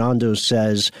 where Fernando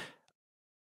says,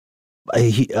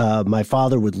 my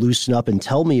father would loosen up and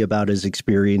tell me about his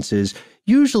experiences,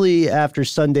 usually after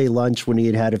Sunday lunch when he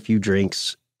had had a few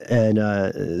drinks.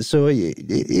 And so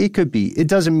it could be, it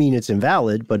doesn't mean it's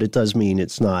invalid, but it does mean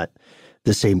it's not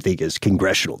the same thing as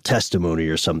congressional testimony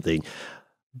or something.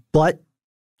 But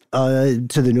to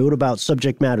the note about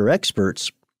subject matter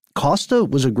experts, Costa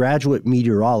was a graduate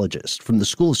meteorologist from the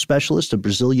School of Specialists of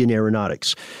Brazilian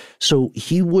Aeronautics. So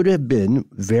he would have been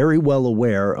very well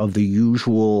aware of the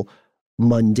usual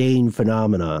mundane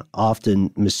phenomena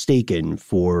often mistaken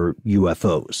for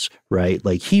UFOs, right?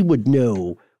 Like he would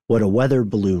know what a weather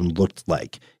balloon looked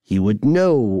like. He would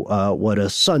know what a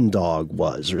sundog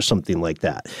was or something like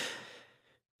that.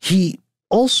 He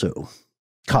also,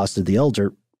 Costa the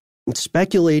Elder,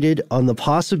 speculated on the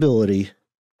possibility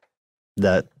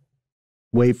that,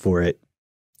 wait for it,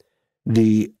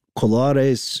 the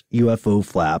Colares UFO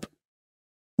flap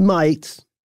might,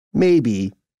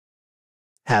 maybe,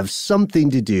 have something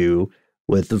to do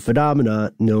with the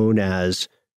phenomena known as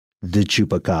the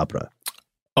chupacabra.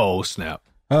 Oh, snap.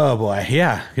 Oh boy,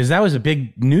 yeah, because that was a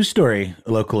big news story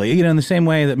locally. In the same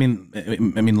way that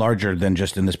I mean, larger than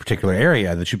just in this particular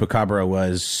area, the chupacabra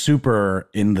was super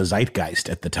in the zeitgeist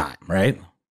at the time, right?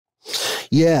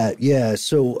 Yeah.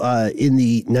 So in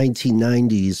the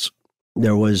 1990s,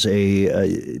 there was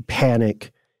a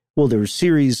panic. Well, there was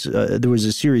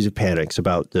a series of panics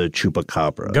about the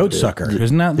chupacabra, goat sucker,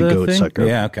 isn't that the goat thing? sucker?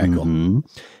 Yeah. Okay. Cool. Mm-hmm.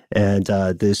 And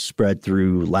this spread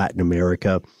through Latin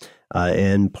America.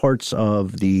 and parts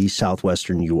of the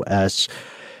southwestern U.S.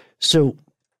 So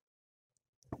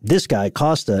this guy,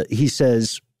 Costa, he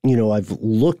says, I've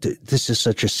looked at, this is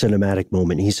such a cinematic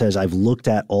moment. He says, I've looked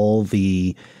at all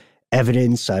the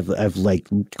evidence. I've like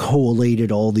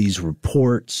collated all these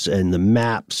reports and the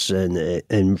maps.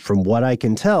 And from what I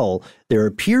can tell, there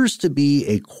appears to be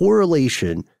a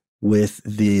correlation with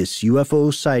this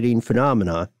UFO sighting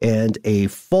phenomena and a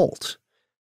fault,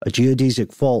 a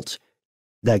geodesic fault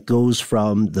that goes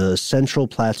from the Central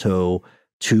Plateau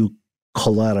to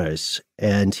Colares.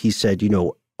 And he said,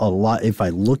 a lot, if I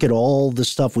look at all the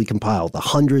stuff we compiled, the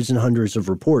hundreds and hundreds of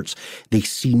reports, they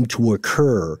seem to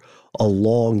occur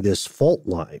along this fault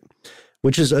line,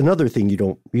 which is another thing you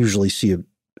don't usually see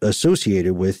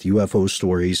associated with UFO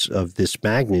stories of this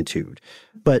magnitude.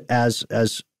 But as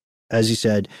he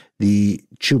said, the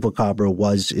chupacabra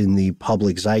was in the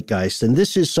public zeitgeist. And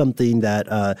this is something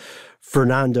that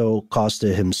Fernando Costa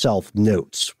himself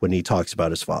notes when he talks about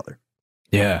his father.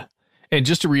 Yeah. And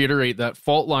just to reiterate, that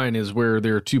fault line is where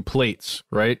there are two plates,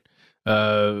 right,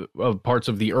 of parts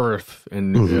of the Earth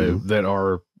and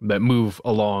that move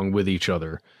along with each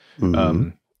other.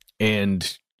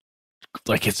 And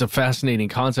like, it's a fascinating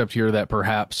concept here that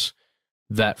perhaps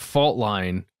that fault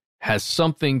line has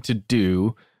something to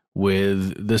do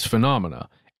with this phenomena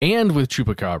and with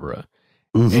chupacabra.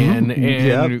 And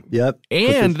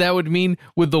that would mean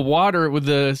with the water, with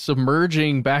the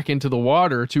submerging back into the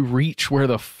water to reach where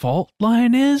the fault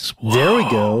line is. Whoa. There we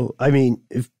go. I mean,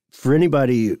 for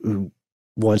anybody who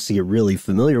wants to get really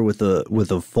familiar with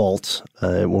a fault,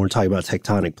 when we're talking about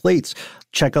tectonic plates,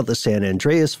 check out the San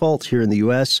Andreas Fault here in the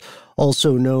U.S.,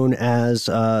 also known as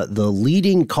the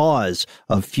leading cause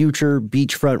of future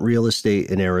beachfront real estate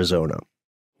in Arizona.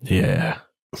 Yeah.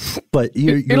 But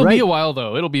it'll right. be a while,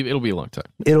 though. It'll be a long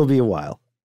time. It'll be a while,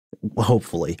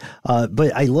 hopefully.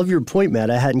 But I love your point,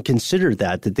 Matt. I hadn't considered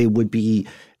that they would be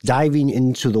diving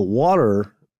into the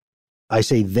water. I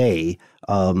say they.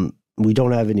 We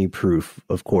don't have any proof,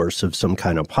 of course, of some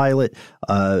kind of pilot.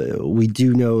 We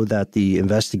do know that the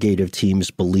investigative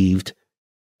teams believed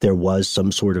there was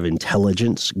some sort of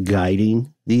intelligence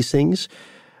guiding these things.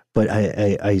 But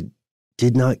I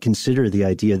did not consider the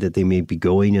idea that they may be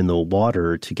going in the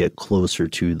water to get closer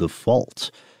to the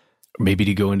fault. Maybe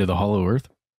to go into the hollow earth?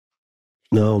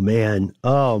 No, man.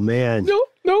 Oh, man.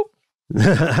 No.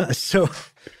 So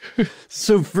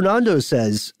Fernando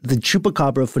says the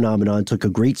chupacabra phenomenon took a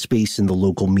great space in the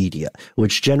local media,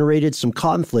 which generated some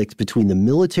conflict between the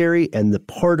military and the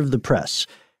part of the press.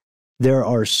 There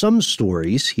are some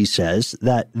stories, he says,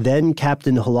 that then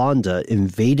Captain Hollanda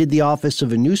invaded the office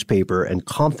of a newspaper and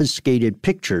confiscated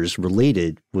pictures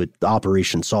related with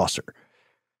Operation Saucer.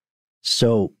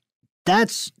 So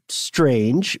that's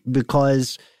strange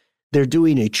because they're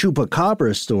doing a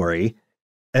chupacabra story,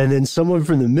 and then someone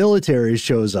from the military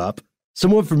shows up,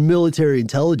 someone from military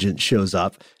intelligence shows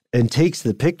up and takes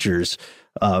the pictures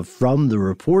from the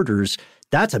reporters.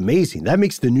 That's amazing. That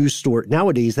makes the news story,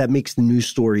 nowadays, that makes the news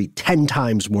story 10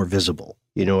 times more visible.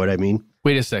 You know what I mean?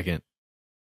 Wait a second.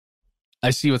 I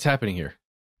see what's happening here.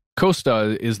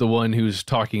 Costa is the one who's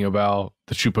talking about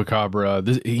the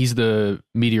chupacabra. He's the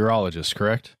meteorologist,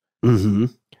 correct? Mm-hmm.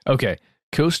 Okay.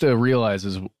 Costa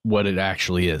realizes what it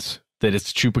actually is, that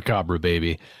it's chupacabra,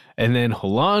 baby. And then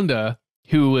Hollanda,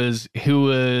 who was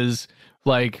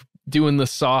like doing the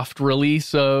soft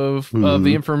release of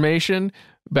the information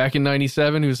back in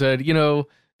 97, who said,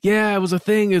 yeah, it was a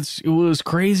thing. It was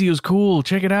crazy. It was cool.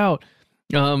 Check it out.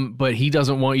 But he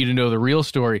doesn't want you to know the real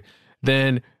story.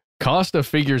 Then Costa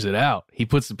figures it out. He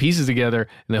puts the pieces together,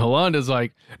 and then Hollanda's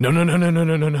like, no.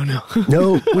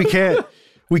 No, we can't.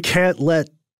 We can't let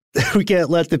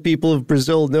the people of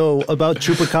Brazil know about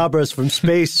chupacabras from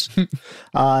space.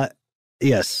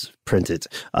 Yes, print it.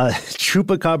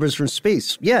 Chupacabras from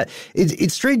space. Yeah,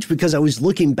 it's strange because I was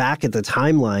looking back at the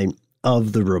timeline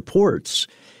of the reports,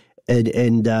 and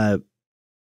the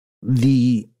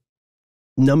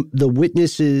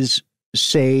witnesses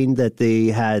saying that they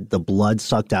had the blood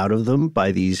sucked out of them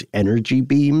by these energy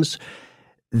beams.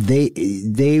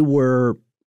 They were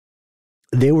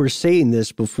saying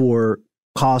this before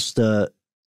Costa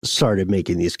started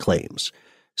making these claims.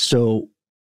 So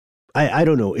I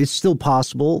don't know. It's still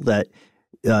possible that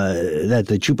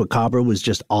the chupacabra was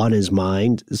just on his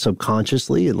mind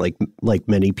subconsciously, and like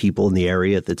many people in the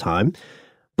area at the time.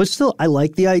 But still, I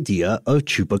like the idea of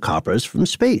chupacabras from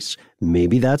space.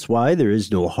 Maybe that's why there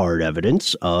is no hard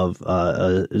evidence of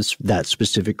that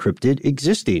specific cryptid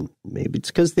existing. Maybe it's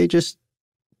because they just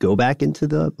go back into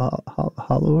the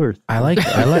hollow earth. I like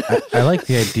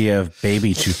the idea of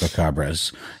baby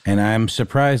chupacabras, and I'm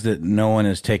surprised that no one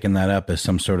has taken that up as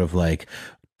some sort of like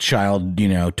child,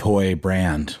 toy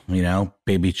brand,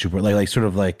 baby chupa, like sort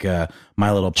of like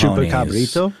My Little Ponies.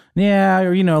 Chupacabrito? Yeah,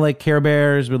 or like Care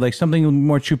Bears, but like something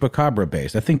more chupacabra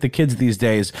based. I think the kids these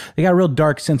days, they got real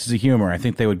dark senses of humor. I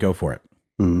think they would go for it.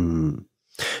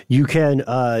 You can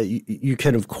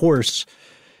of course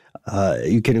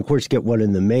get one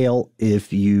in the mail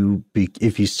if you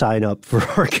sign up for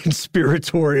our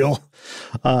conspiratorial.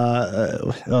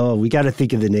 We got to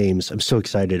think of the names. I'm so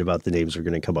excited about the names we're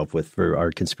going to come up with for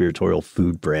our conspiratorial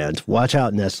food brand. Watch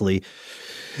out, Nestle.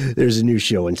 There's a new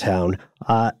show in town.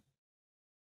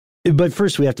 But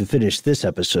first, we have to finish this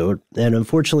episode. And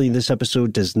unfortunately, this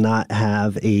episode does not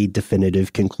have a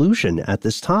definitive conclusion at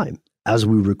this time. As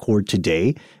we record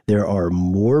today, there are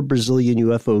more Brazilian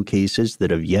UFO cases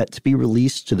that have yet to be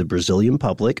released to the Brazilian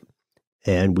public,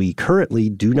 and we currently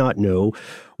do not know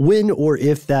when or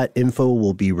if that info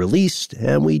will be released,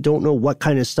 and we don't know what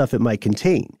kind of stuff it might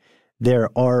contain. There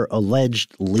are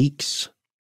alleged leaks,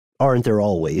 aren't there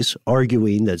always,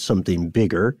 arguing that something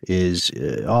bigger is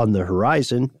on the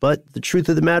horizon, but the truth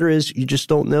of the matter is you just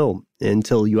don't know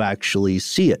until you actually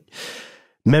see it.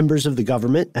 Members of the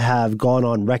government have gone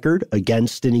on record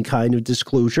against any kind of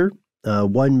disclosure.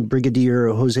 One Brigadier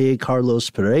Jose Carlos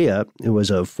Pereira, who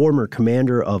was a former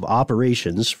commander of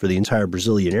operations for the entire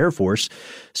Brazilian Air Force,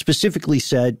 specifically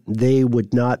said they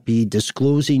would not be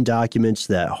disclosing documents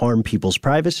that harm people's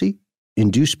privacy,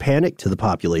 induce panic to the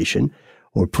population,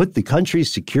 or put the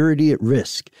country's security at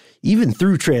risk, even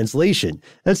through translation.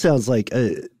 That sounds like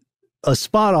a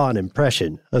spot-on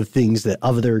impression of things that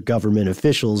other government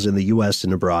officials in the U.S.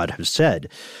 and abroad have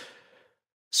said.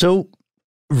 So,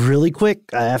 really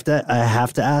quick, I have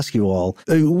to ask you all,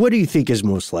 what do you think is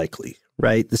most likely,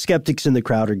 right? The skeptics in the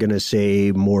crowd are going to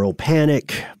say moral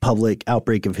panic, public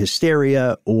outbreak of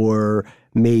hysteria, or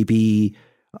maybe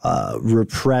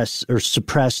repressed or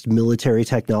suppressed military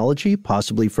technology,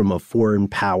 possibly from a foreign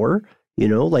power.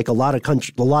 Like a lot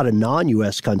of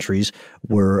non-U.S. countries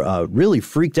were really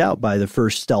freaked out by the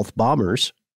first stealth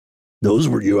bombers. Those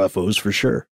were UFOs for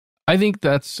sure. I think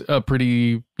that's a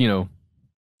pretty,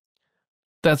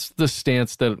 that's the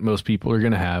stance that most people are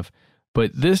going to have.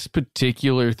 But this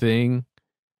particular thing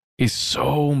is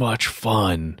so much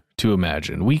fun to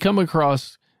imagine. We come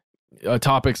across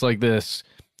topics like this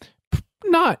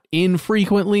not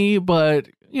infrequently, but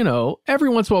every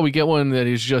once in a while we get one that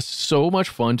is just so much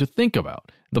fun to think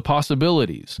about. The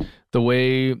possibilities, the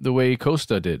way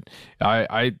Costa did.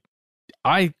 I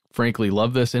frankly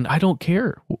love this, and I don't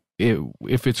care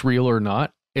if it's real or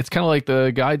not. It's kind of like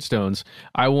the Guidestones.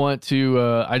 I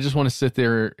just want to sit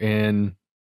there and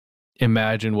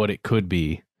imagine what it could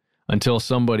be until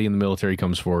somebody in the military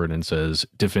comes forward and says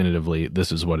definitively,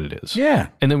 this is what it is. Yeah.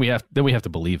 And then we have to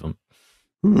believe them.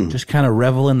 Just kind of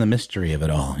revel in the mystery of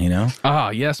it all,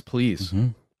 Yes, please. Mm-hmm.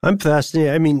 I'm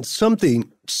fascinated. I mean,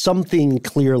 something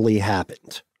clearly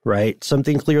happened, right?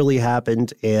 Something clearly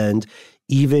happened, and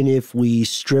even if we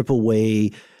strip away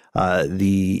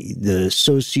the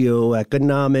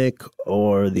socioeconomic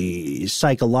or the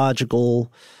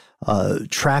psychological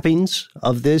trappings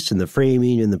of this, and the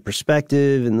framing and the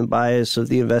perspective and the bias of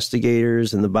the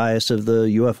investigators and the bias of the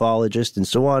ufologist and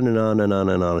so on and on and on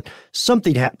and on,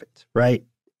 something happened, right?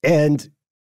 And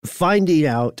finding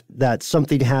out that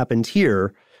something happened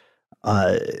here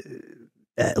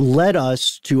led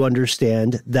us to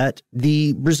understand that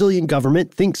the Brazilian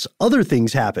government thinks other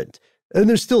things happened, and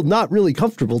they're still not really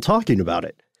comfortable talking about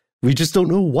it. We just don't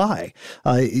know why.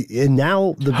 And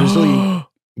now the Brazilian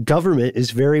government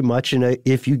is very much in a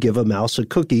if you give a mouse a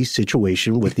cookie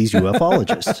situation with these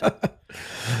ufologists.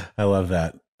 I love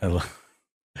that.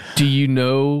 Do you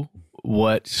know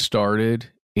what started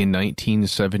in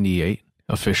 1978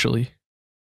 officially?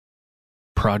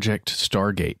 Project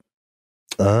Stargate.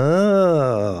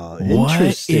 Oh,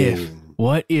 interesting.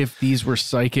 What if these were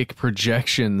psychic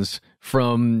projections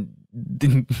from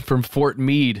Fort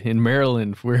Meade in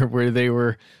Maryland, where they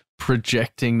were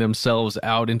projecting themselves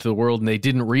out into the world and they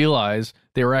didn't realize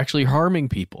they were actually harming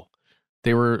people?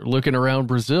 They were looking around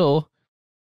Brazil.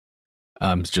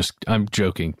 I'm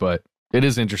joking, but it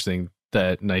is interesting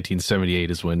that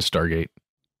 1978 is when Stargate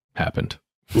happened.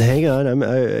 Hang on,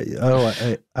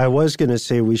 I was going to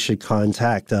say we should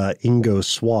contact Ingo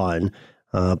Swan,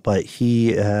 but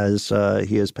he has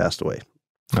passed away.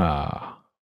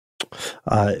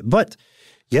 But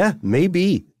yeah,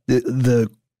 maybe the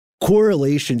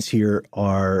correlations here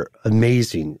are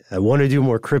amazing. I want to do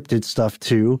more cryptid stuff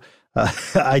too.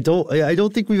 I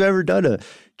don't think we've ever done a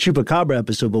chupacabra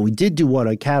episode, but we did do one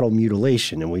on cattle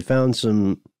mutilation, and we found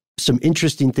some some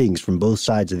interesting things from both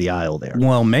sides of the aisle there.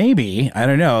 Well, maybe. I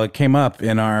don't know. It came up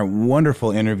in our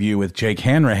wonderful interview with Jake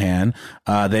Hanrahan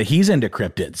that he's into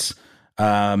cryptids.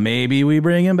 Maybe we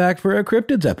bring him back for a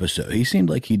cryptids episode. He seemed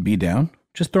like he'd be down.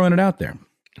 Just throwing it out there.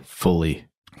 Fully.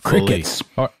 Crickets.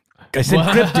 I said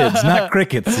cryptids, not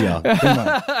crickets, y'all.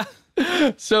 Come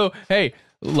on. So, hey,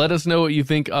 let us know what you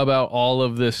think about all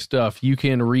of this stuff. You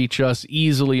can reach us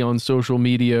easily on social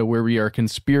media, where we are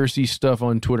Conspiracy Stuff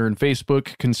on Twitter and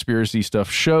Facebook, Conspiracy Stuff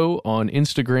Show on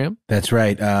Instagram. That's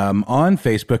right. On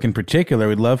Facebook in particular,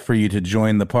 we'd love for you to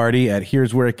join the party at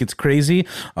Here's Where It Gets Crazy,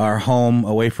 our home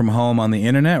away from home on the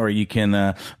internet, where you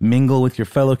can mingle with your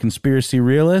fellow conspiracy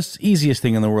realists. Easiest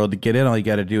thing in the world to get in. All you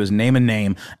got to do is name a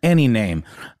name, any name,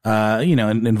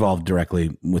 involved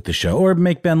directly with the show, or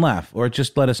make Ben laugh, or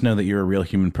just let us know that you're a real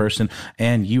human person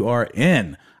and you are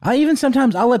in.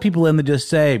 Sometimes I'll let people in that just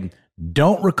say,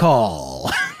 don't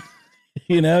recall.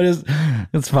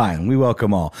 It's fine. We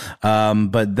welcome all.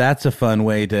 But that's a fun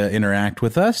way to interact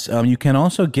with us. You can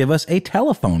also give us a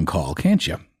telephone call, can't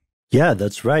you? Yeah,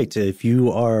 that's right. If you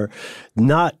are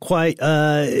not quite,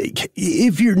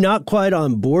 if you're not quite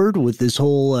on board with this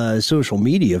whole social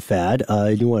media fad,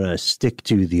 you want to stick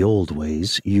to the old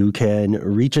ways, you can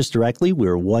reach us directly.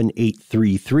 We're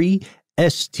 1-833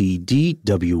 STDWYTK.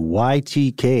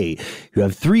 You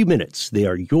have 3 minutes. They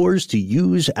are yours to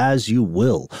use as you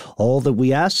will. All that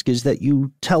we ask is that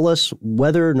you tell us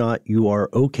whether or not you are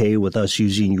okay with us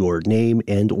using your name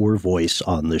and or voice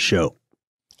on the show.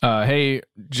 Hey,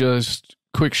 just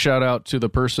quick shout out to the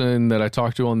person that I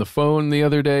talked to on the phone the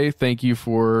other day. Thank you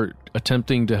for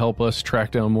attempting to help us track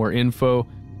down more info.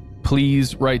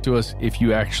 Please write to us if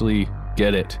you actually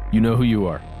get it. You know who you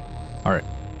are. All right.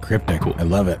 Cryptic. Cool. I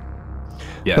love it.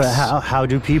 Yes. But how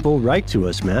do people write to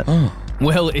us, Matt?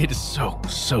 Well, it is so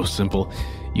simple.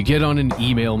 You get on an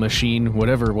email machine,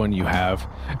 whatever one you have,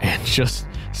 and just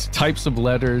type some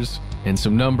letters and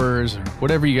some numbers, or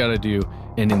whatever you got to do.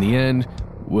 And in the end,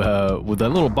 with that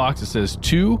little box that says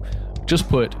to, just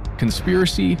put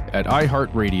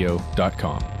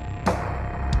conspiracy@iHeartRadio.com.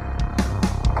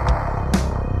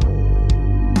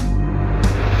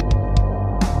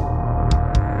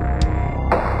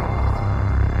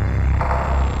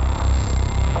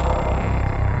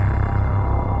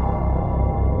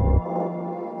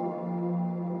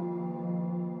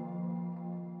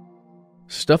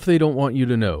 Stuff They Don't Want You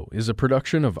to Know is a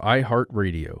production of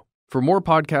iHeartRadio. For more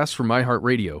podcasts from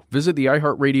iHeartRadio, visit the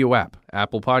iHeartRadio app,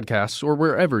 Apple Podcasts, or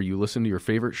wherever you listen to your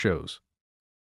favorite shows.